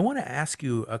 I want to ask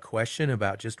you a question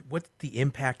about just what the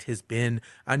impact has been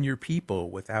on your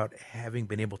people without having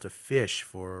been able to fish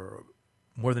for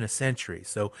more than a century.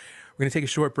 So we're going to take a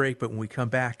short break, but when we come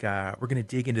back, we're going to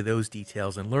dig into those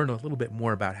details and learn a little bit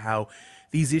more about how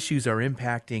these issues are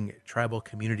impacting tribal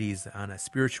communities on a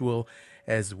spiritual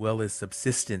as well as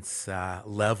subsistence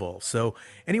level. So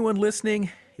anyone listening,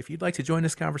 if you'd like to join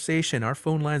this conversation, our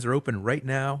phone lines are open right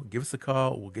now. Give us a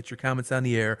call. We'll get your comments on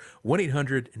the air.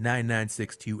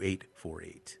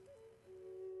 1-800-996-2848.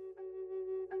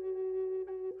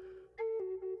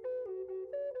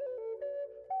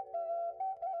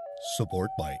 Support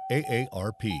by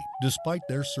AARP. Despite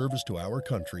their service to our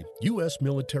country, U.S.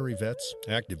 military vets,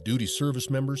 active duty service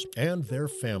members, and their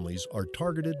families are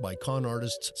targeted by con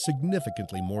artists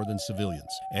significantly more than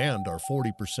civilians and are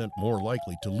 40% more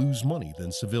likely to lose money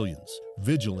than civilians.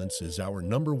 Vigilance is our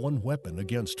number one weapon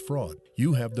against fraud.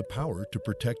 You have the power to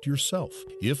protect yourself.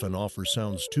 If an offer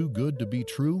sounds too good to be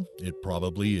true, it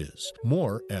probably is.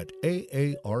 More at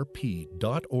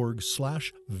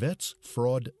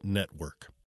aarp.org/vetsfraudnetwork.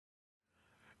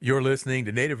 You're listening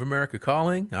to Native America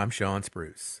Calling. I'm Sean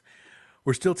Spruce.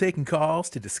 We're still taking calls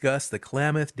to discuss the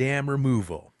Klamath Dam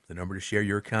removal. The number to share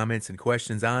your comments and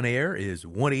questions on air is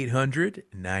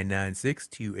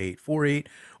 1-800-996-2848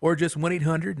 or just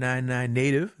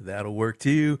 1-800-99-NATIVE. That'll work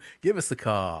too. Give us a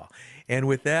call. And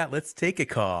with that, let's take a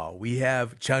call. We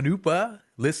have Chanupa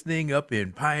listening up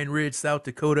in Pine Ridge, South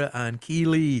Dakota on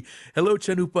Keeley. Hello,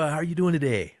 Chanupa. How are you doing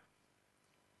today?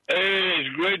 Hey, it's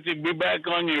great to be back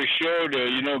on your show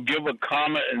to, give a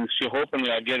comment and see, hopefully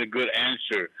I get a good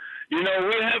answer. We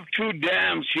have two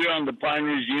dams here on the Pine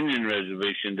Ridge Indian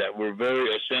Reservation that were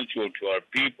very essential to our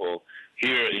people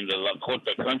here in the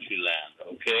Lakota country land,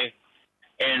 okay?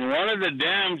 And one of the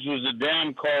dams was a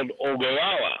dam called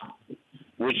Ogallala,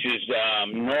 which is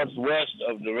northwest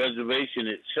of the reservation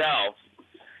itself.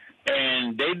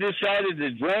 And they decided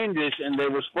to drain this, and they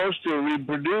were supposed to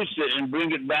reproduce it and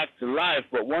bring it back to life.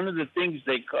 But one of the things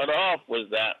they cut off was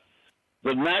that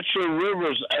the natural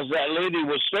rivers, as that lady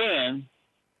was saying,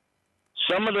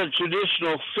 some of the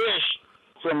traditional fish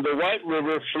from the White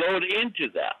River flowed into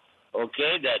that,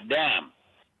 that dam.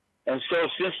 And so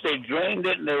since they drained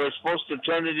it and they were supposed to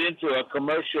turn it into a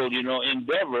commercial,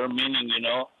 endeavor, meaning,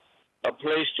 a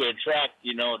place to attract,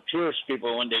 tourist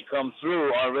people when they come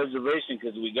through our reservation,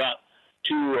 because we got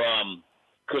two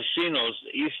casinos,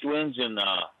 East Winds and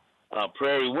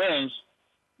Prairie Winds.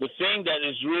 The thing that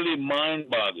is really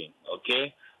mind-boggling,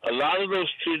 a lot of those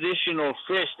traditional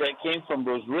fish that came from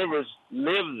those rivers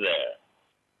live there.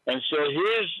 And so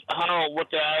here's how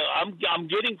I'm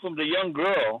getting from the young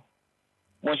girl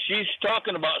when she's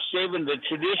talking about saving the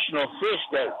traditional fish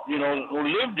that, who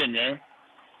lived in there.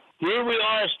 Here we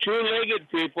are as two-legged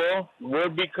people. We're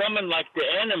becoming like the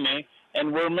enemy,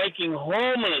 and we're making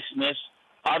homelessness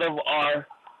out of our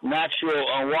natural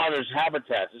waters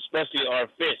habitats, especially our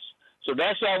fish. So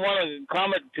that's why I want to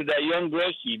comment to that young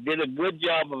girl. She did a good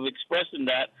job of expressing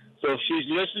that. So if she's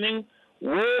listening,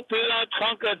 we'll pay our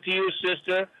tonka to you,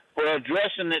 sister, for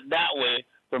addressing it that way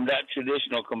from that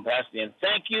traditional capacity. And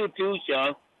thank you, too,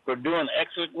 Sean, for doing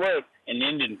excellent work in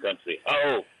Indian country.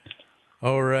 Oh.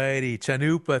 All righty.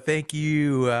 Chanupa, thank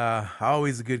you.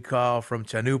 Always a good call from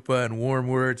Chanupa and warm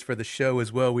words for the show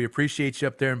as well. We appreciate you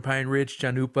up there in Pine Ridge,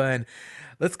 Chanupa. And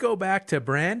let's go back to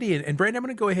Brandy. And Brandy, I'm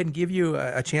going to go ahead and give you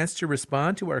a chance to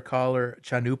respond to our caller,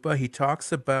 Chanupa. He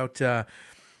talks about, I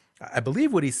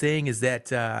believe what he's saying is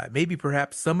that maybe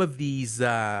perhaps some of these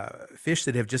fish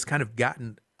that have just kind of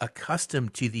gotten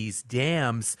accustomed to these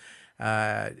dams,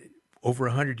 over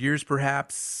 100 years,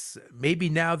 perhaps. Maybe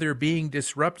now they're being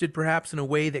disrupted, perhaps in a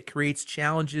way that creates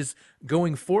challenges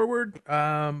going forward.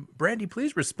 Brandy,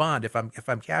 please respond if I'm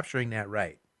capturing that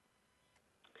right.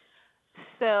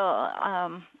 So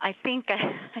I think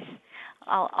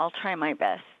I'll try my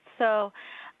best. So,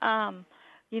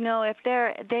 if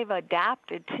they've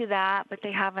adapted to that, but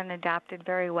they haven't adapted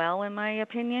very well, in my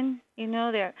opinion.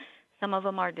 Some of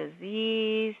them are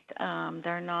diseased.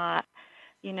 They're not.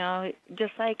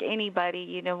 Just like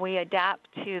anybody, we adapt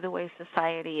to the way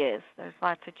society is. There's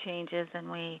lots of changes,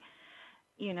 and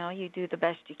you do the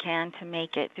best you can to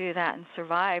make it through that and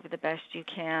survive the best you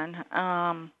can.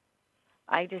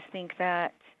 I just think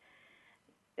that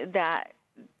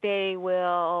they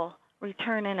will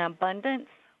return in abundance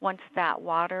once that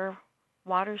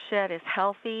watershed is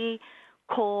healthy,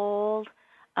 cold,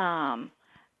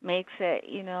 makes it,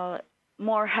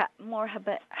 more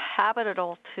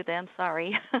habitable to them,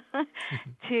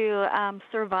 to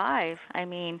survive. I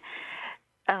mean,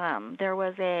 there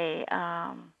was a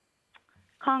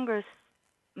congressman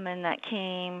that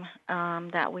came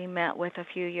that we met with a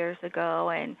few years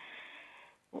ago, and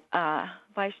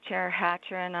Vice Chair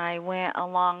Hatcher and I went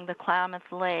along the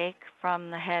Klamath Lake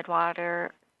from the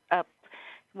headwater up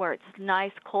where it's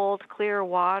nice, cold, clear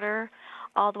water,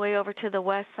 all the way over to the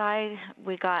west side.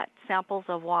 We got samples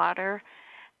of water,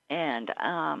 and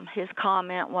his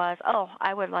comment was, "Oh,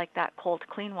 I would like that cold,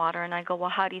 clean water." And I go, "Well,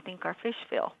 how do you think our fish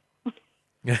feel?"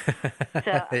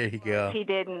 So there you go.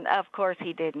 Of course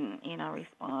he didn't,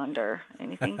 respond or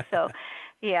anything. So,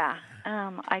 yeah,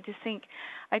 I just think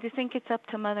it's up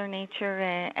to Mother Nature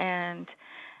and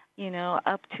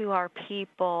up to our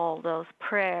people, those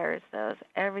prayers,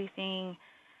 everything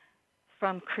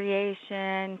from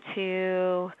creation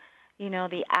to,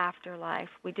 the afterlife.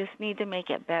 We just need to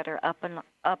make it better up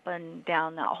and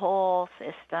down that whole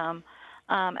system.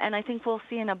 And I think we'll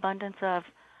see an abundance of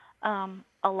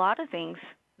a lot of things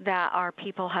that our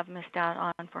people have missed out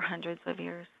on for hundreds of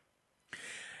years.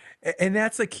 And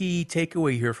that's a key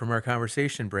takeaway here from our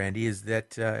conversation, Brandy, is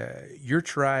that your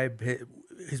tribe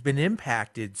has been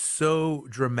impacted so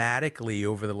dramatically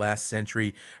over the last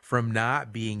century from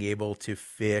not being able to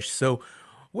fish. So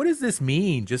what does this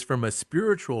mean just from a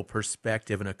spiritual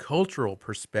perspective and a cultural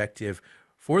perspective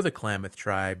for the Klamath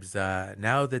tribes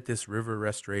now that this river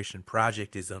restoration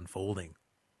project is unfolding?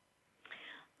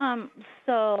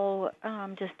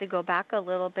 Just to go back a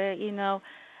little bit,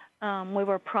 we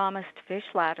were promised fish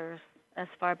ladders as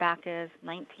far back as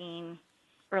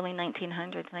early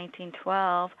 1900s,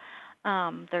 1912.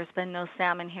 There's been no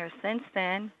salmon here since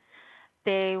then.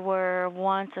 They were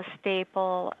once a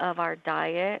staple of our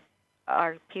diet.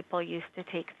 Our people used to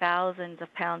take thousands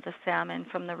of pounds of salmon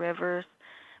from the rivers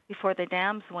before the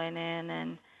dams went in,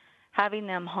 and having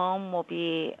them home will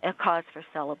be a cause for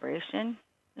celebration.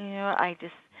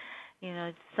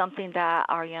 It's something that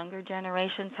our younger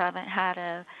generations haven't had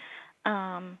a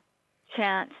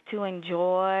chance to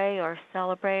enjoy or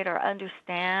celebrate or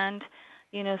understand,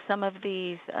 some of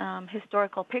these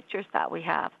historical pictures that we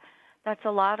have. That's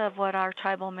a lot of what our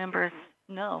tribal members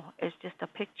know is just a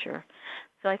picture.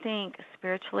 So I think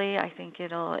spiritually,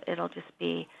 it'll just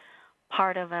be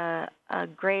part of a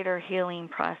greater healing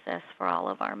process for all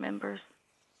of our members.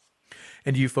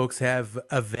 And do you folks have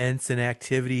events and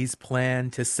activities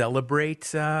planned to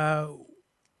celebrate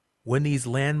when these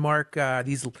landmark,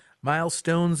 these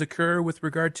milestones occur with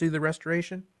regard to the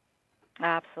restoration?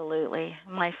 Absolutely.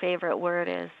 My favorite word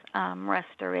is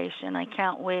restoration. I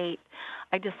can't wait.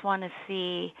 I just want to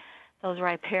see those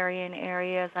riparian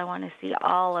areas. I want to see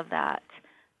all of that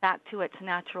back to its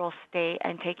natural state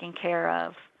and taken care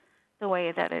of the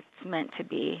way that it's meant to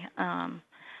be.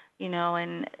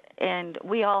 And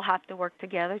we all have to work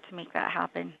together to make that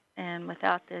happen. And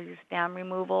without these dam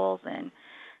removals,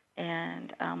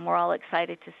 and we're all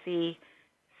excited to see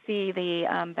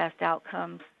the best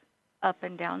outcomes up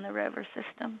and down the river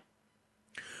system.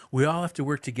 We all have to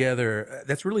work together.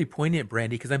 That's really poignant,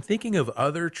 Brandy, because I'm thinking of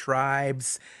other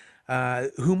tribes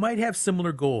who might have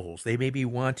similar goals. They maybe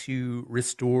want to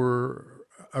restore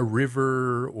a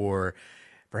river, or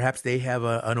perhaps they have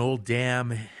an old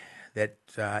dam that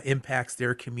impacts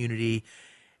their community,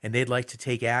 and they'd like to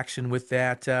take action with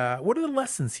that. What are the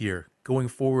lessons here going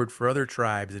forward for other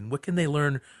tribes, and what can they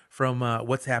learn from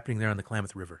what's happening there on the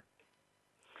Klamath River?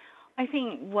 I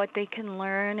think what they can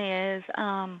learn is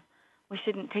we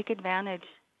shouldn't take advantage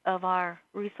of our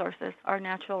resources, our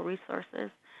natural resources.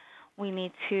 We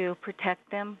need to protect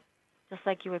them, just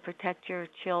like you would protect your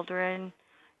children,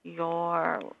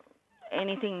 your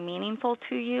anything meaningful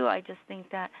to you. I just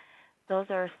think that those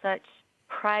are such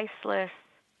priceless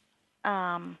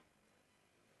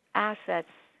assets,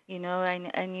 you know,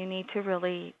 and you need to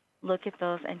really look at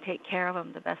those and take care of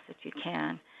them the best that you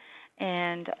can.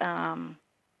 And,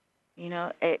 you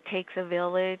know, it takes a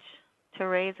village to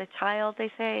raise a child,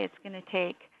 they say. It's going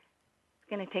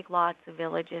to take lots of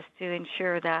villages to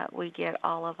ensure that we get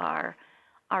all of our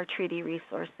treaty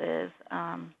resources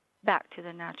back to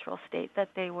the natural state that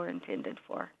they were intended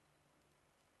for.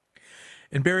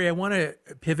 And Barry, I want to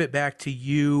pivot back to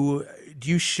you. Do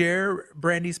you share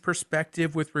Brandy's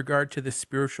perspective with regard to the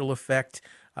spiritual effect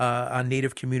on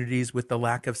Native communities with the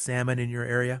lack of salmon in your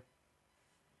area?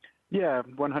 Yeah,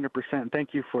 100%.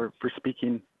 Thank you for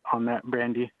speaking on that,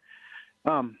 Brandy.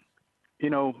 You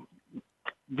know,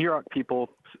 Yurok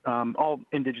people, all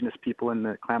indigenous people in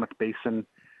the Klamath Basin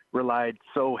relied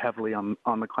so heavily on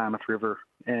the Klamath River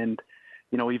and,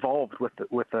 you know, evolved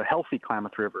with a healthy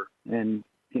Klamath River. And,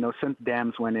 you know, since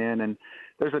dams went in, and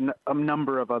there's a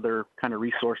number of other kind of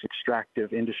resource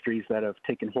extractive industries that have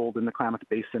taken hold in the Klamath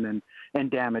Basin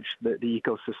and damaged the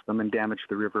ecosystem and damaged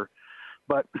the river.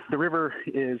 But the river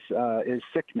is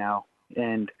sick now,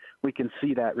 and we can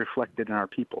see that reflected in our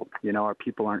people. You know, our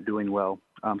people aren't doing well.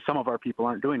 Some of our people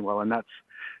aren't doing well, and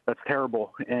that's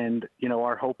terrible. And, you know,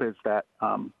 our hope is that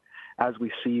as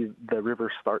we see the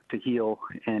river start to heal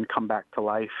and come back to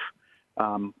life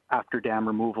after dam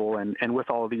removal and with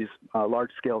all of these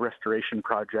large-scale restoration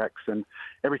projects and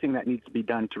everything that needs to be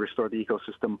done to restore the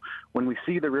ecosystem, when we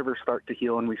see the river start to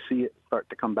heal and we see it start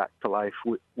to come back to life,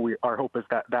 our hope is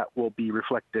that will be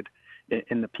reflected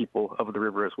in the people of the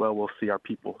river as well. We'll see our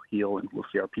people heal and we'll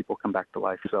see our people come back to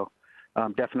life. So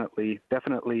definitely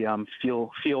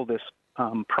feel this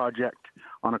project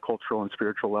on a cultural and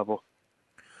spiritual level.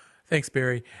 Thanks,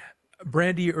 Barry.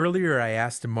 Brandy, earlier I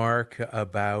asked Mark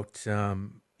about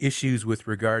issues with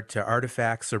regard to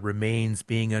artifacts or remains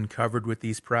being uncovered with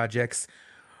these projects.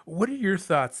 What are your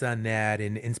thoughts on that?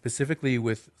 And specifically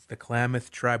with the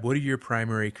Klamath tribe, what are your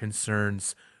primary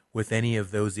concerns with any of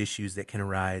those issues that can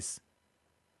arise?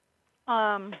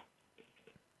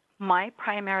 My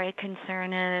primary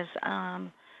concern is,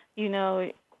 you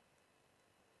know,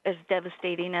 as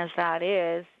devastating as that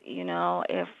is, you know,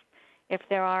 if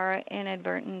there are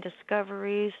inadvertent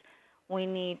discoveries, we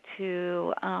need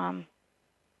to,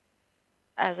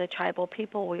 as a tribal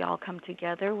people, we all come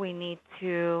together. We need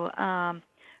to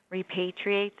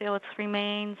repatriate those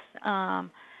remains.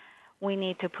 We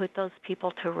need to put those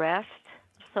people to rest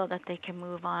so that they can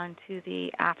move on to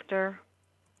the afterlife,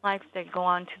 that go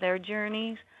on to their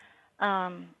journeys.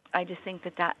 I just think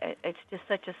that it's just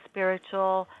such a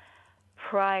spiritual,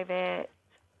 private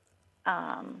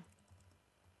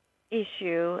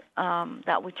issue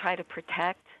that we try to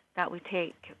protect, that we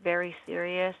take very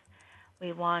serious.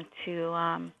 We want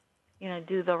to, you know,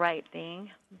 do the right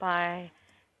thing by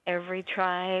every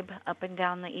tribe up and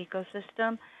down the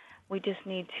ecosystem. We just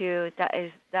need to.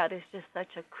 That is just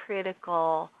such a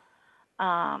critical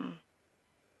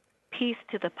piece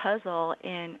to the puzzle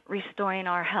in restoring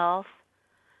our health,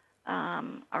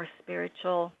 our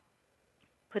spiritual.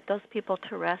 Put those people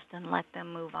to rest and let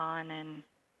them move on, and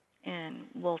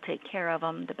we'll take care of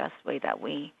them the best way that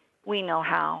we know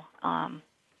how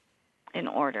in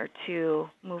order to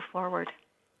move forward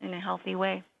in a healthy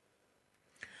way.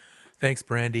 Thanks,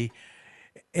 Brandy.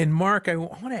 And Mark, I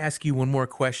want to ask you one more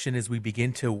question as we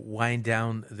begin to wind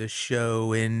down the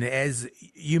show. And as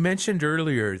you mentioned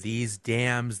earlier, these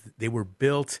dams, they were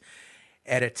built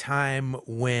at a time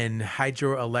when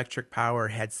hydroelectric power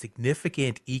had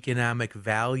significant economic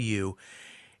value.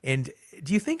 And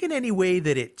do you think in any way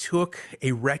that it took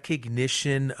a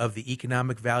recognition of the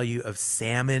economic value of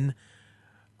salmon?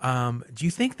 Do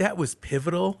you think that was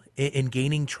pivotal in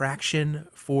gaining traction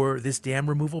for this dam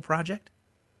removal project?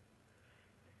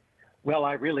 Well,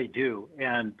 I really do,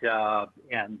 and of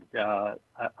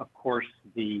course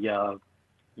the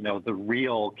the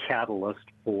real catalyst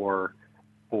for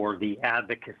the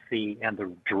advocacy and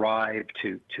the drive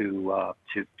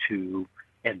to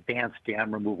advance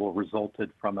dam removal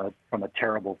resulted from a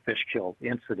terrible fish kill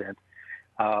incident.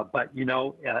 But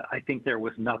I think there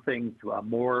was nothing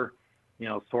more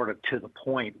sort of to the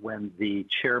point when the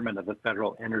chairman of the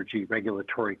Federal Energy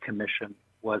Regulatory Commission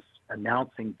was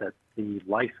announcing that the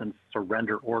license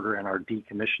surrender order and our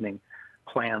decommissioning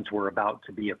plans were about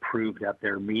to be approved at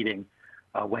their meeting.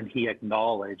 when he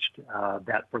acknowledged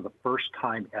that for the first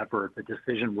time ever, the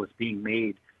decision was being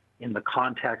made in the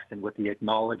context and with the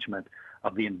acknowledgement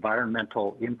of the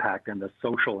environmental impact and the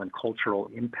social and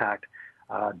cultural impact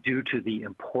due to the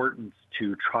importance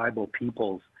to tribal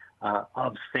peoples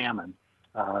of salmon,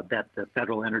 that the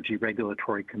Federal Energy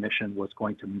Regulatory Commission was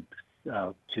going to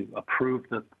approve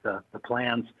the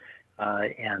plans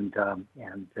and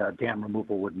dam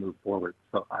removal would move forward.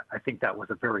 So I think that was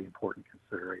a very important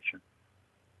consideration.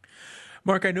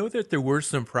 Mark, I know that there were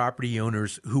some property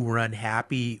owners who were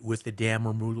unhappy with the dam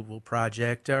removal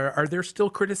project. Are there still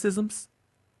criticisms?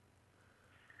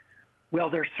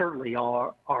 Well, there certainly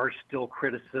are still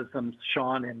criticisms,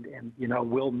 Sean, and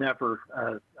we'll never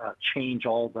change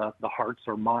all the hearts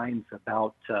or minds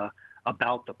about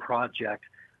the project.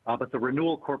 But the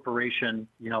Renewal Corporation,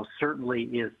 certainly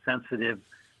is sensitive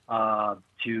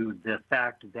to the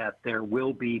fact that there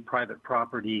will be private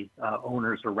property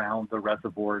owners around the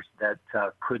reservoirs that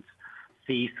could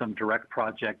see some direct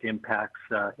project impacts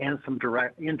and some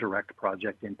indirect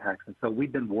project impacts. And so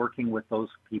we've been working with those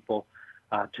people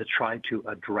to try to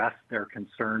address their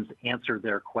concerns, answer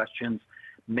their questions,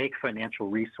 make financial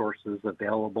resources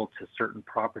available to certain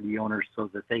property owners so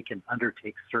that they can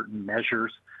undertake certain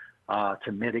measures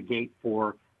to mitigate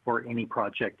for any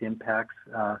project impacts.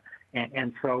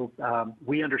 And so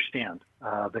we understand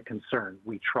the concern.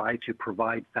 We try to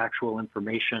provide factual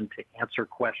information to answer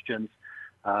questions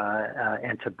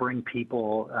and to bring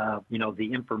people,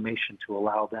 the information to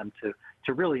allow them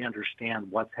to really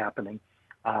understand what's happening.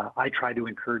 I try to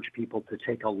encourage people to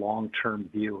take a long-term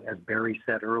view. As Barry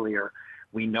said earlier,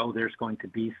 we know there's going to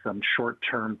be some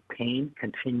short-term pain,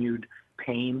 continued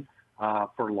pain,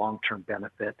 for long-term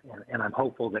benefit. And I'm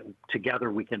hopeful that together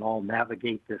we can all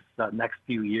navigate this next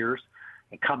few years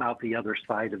and come out the other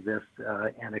side of this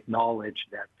and acknowledge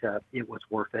that it was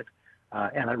worth it.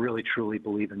 And I really, truly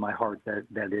believe in my heart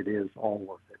that it is all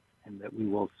worth it and that we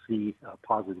will see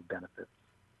positive benefits.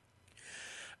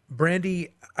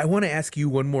 Brandy, I want to ask you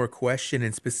one more question,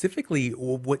 and specifically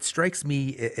what strikes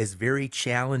me as very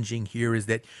challenging here is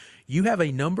that you have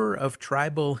a number of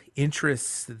tribal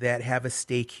interests that have a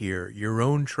stake here. Your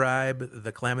own tribe,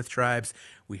 the Klamath tribes,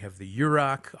 we have the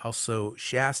Yurok, also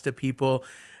Shasta people.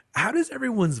 How does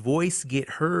everyone's voice get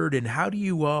heard, and how do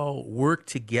you all work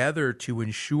together to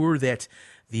ensure that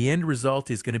the end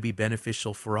result is going to be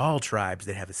beneficial for all tribes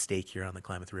that have a stake here on the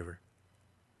Klamath River?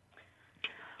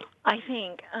 I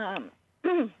think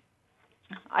it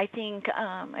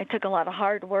took a lot of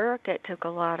hard work. It took a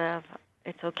lot of,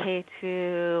 it's okay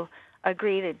to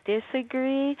agree to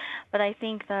disagree, but I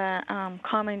think the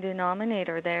common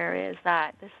denominator there is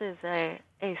that this is a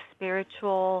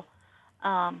spiritual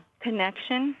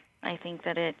connection. I think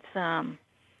that it's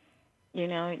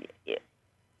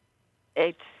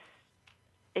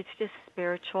it's just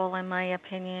spiritual, in my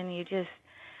opinion.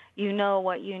 You know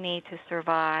what you need to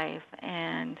survive,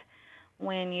 and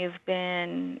when you've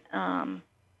been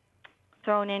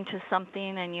thrown into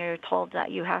something and you're told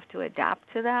that you have to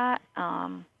adapt to that,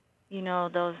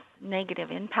 those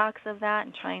negative impacts of that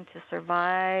and trying to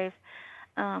survive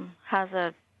has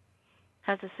a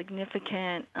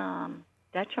significant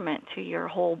detriment to your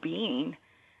whole being.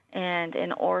 And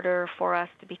in order for us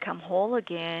to become whole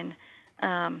again,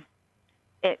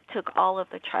 it took all of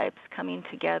the tribes coming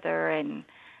together, and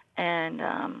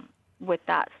with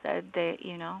that said,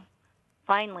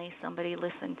 finally somebody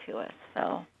listened to us.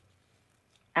 So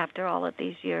after all of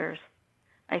these years,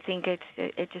 I think it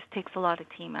just takes a lot of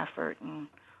team effort and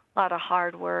a lot of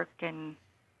hard work, and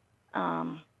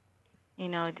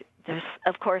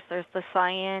there's the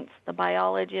science, the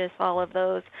biologists, all of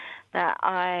those that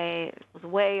I was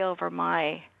way over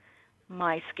my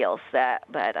skill set,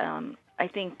 but I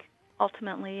think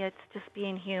ultimately it's just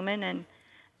being human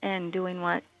and doing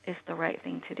what is the right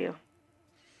thing to do.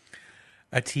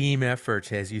 A team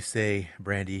effort, as you say,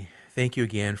 Brandy. Thank you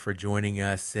again for joining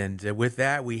us. And with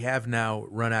that, we have now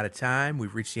run out of time.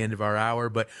 We've reached the end of our hour.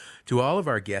 But to all of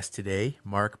our guests today,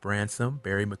 Mark Bransom,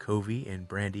 Barry McCovey, and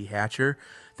Brandy Hatcher,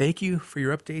 thank you for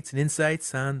your updates and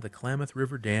insights on the Klamath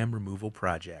River Dam Removal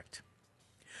Project.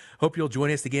 Hope you'll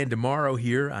join us again tomorrow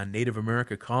here on Native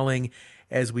America Calling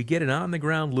as we get an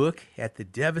on-the-ground look at the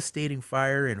devastating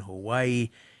fire in Hawaii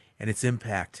and its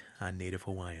impact on Native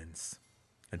Hawaiians.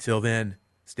 Until then,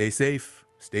 stay safe,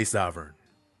 stay sovereign.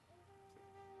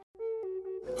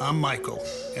 I'm Michael,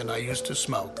 and I used to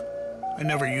smoke. I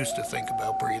never used to think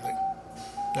about breathing.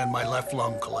 Then my left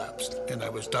lung collapsed, and I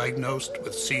was diagnosed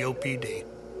with COPD.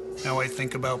 Now I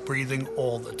think about breathing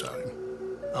all the time.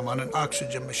 I'm on an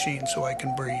oxygen machine so I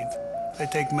can breathe. I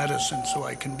take medicine so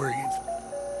I can breathe.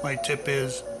 My tip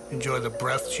is, enjoy the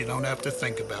breaths you don't have to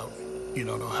think about. You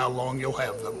don't know how long you'll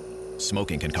have them.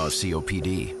 Smoking can cause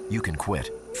COPD. You can quit.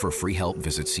 For free help,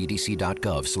 visit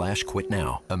cdc.gov/quit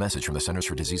now. A message from the Centers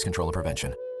for Disease Control and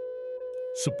Prevention.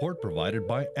 Support provided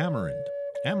by Amerind.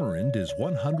 Amerind is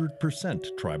 100%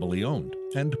 tribally owned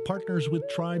and partners with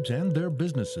tribes and their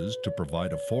businesses to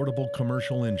provide affordable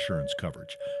commercial insurance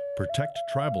coverage, protect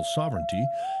tribal sovereignty,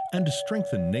 and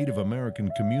strengthen Native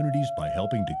American communities by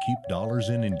helping to keep dollars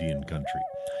in Indian country.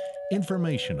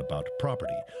 Information about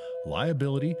property,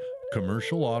 liability,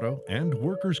 commercial auto, and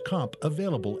workers' comp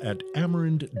available at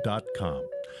Amerind.com.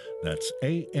 That's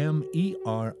AMERIND.com.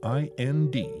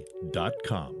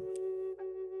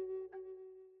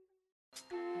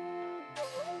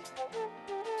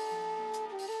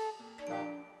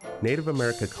 Native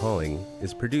America Calling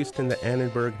is produced in the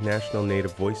Annenberg National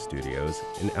Native Voice Studios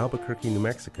in Albuquerque, New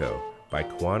Mexico by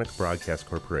Kawanak Broadcast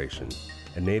Corporation,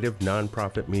 a Native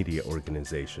nonprofit media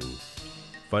organization.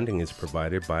 Funding is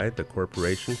provided by the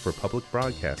Corporation for Public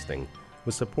Broadcasting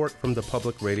with support from the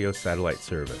Public Radio Satellite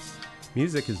Service.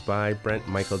 Music is by Brent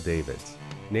Michael Davids.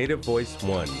 Native Voice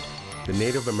One, the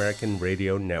Native American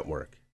Radio Network.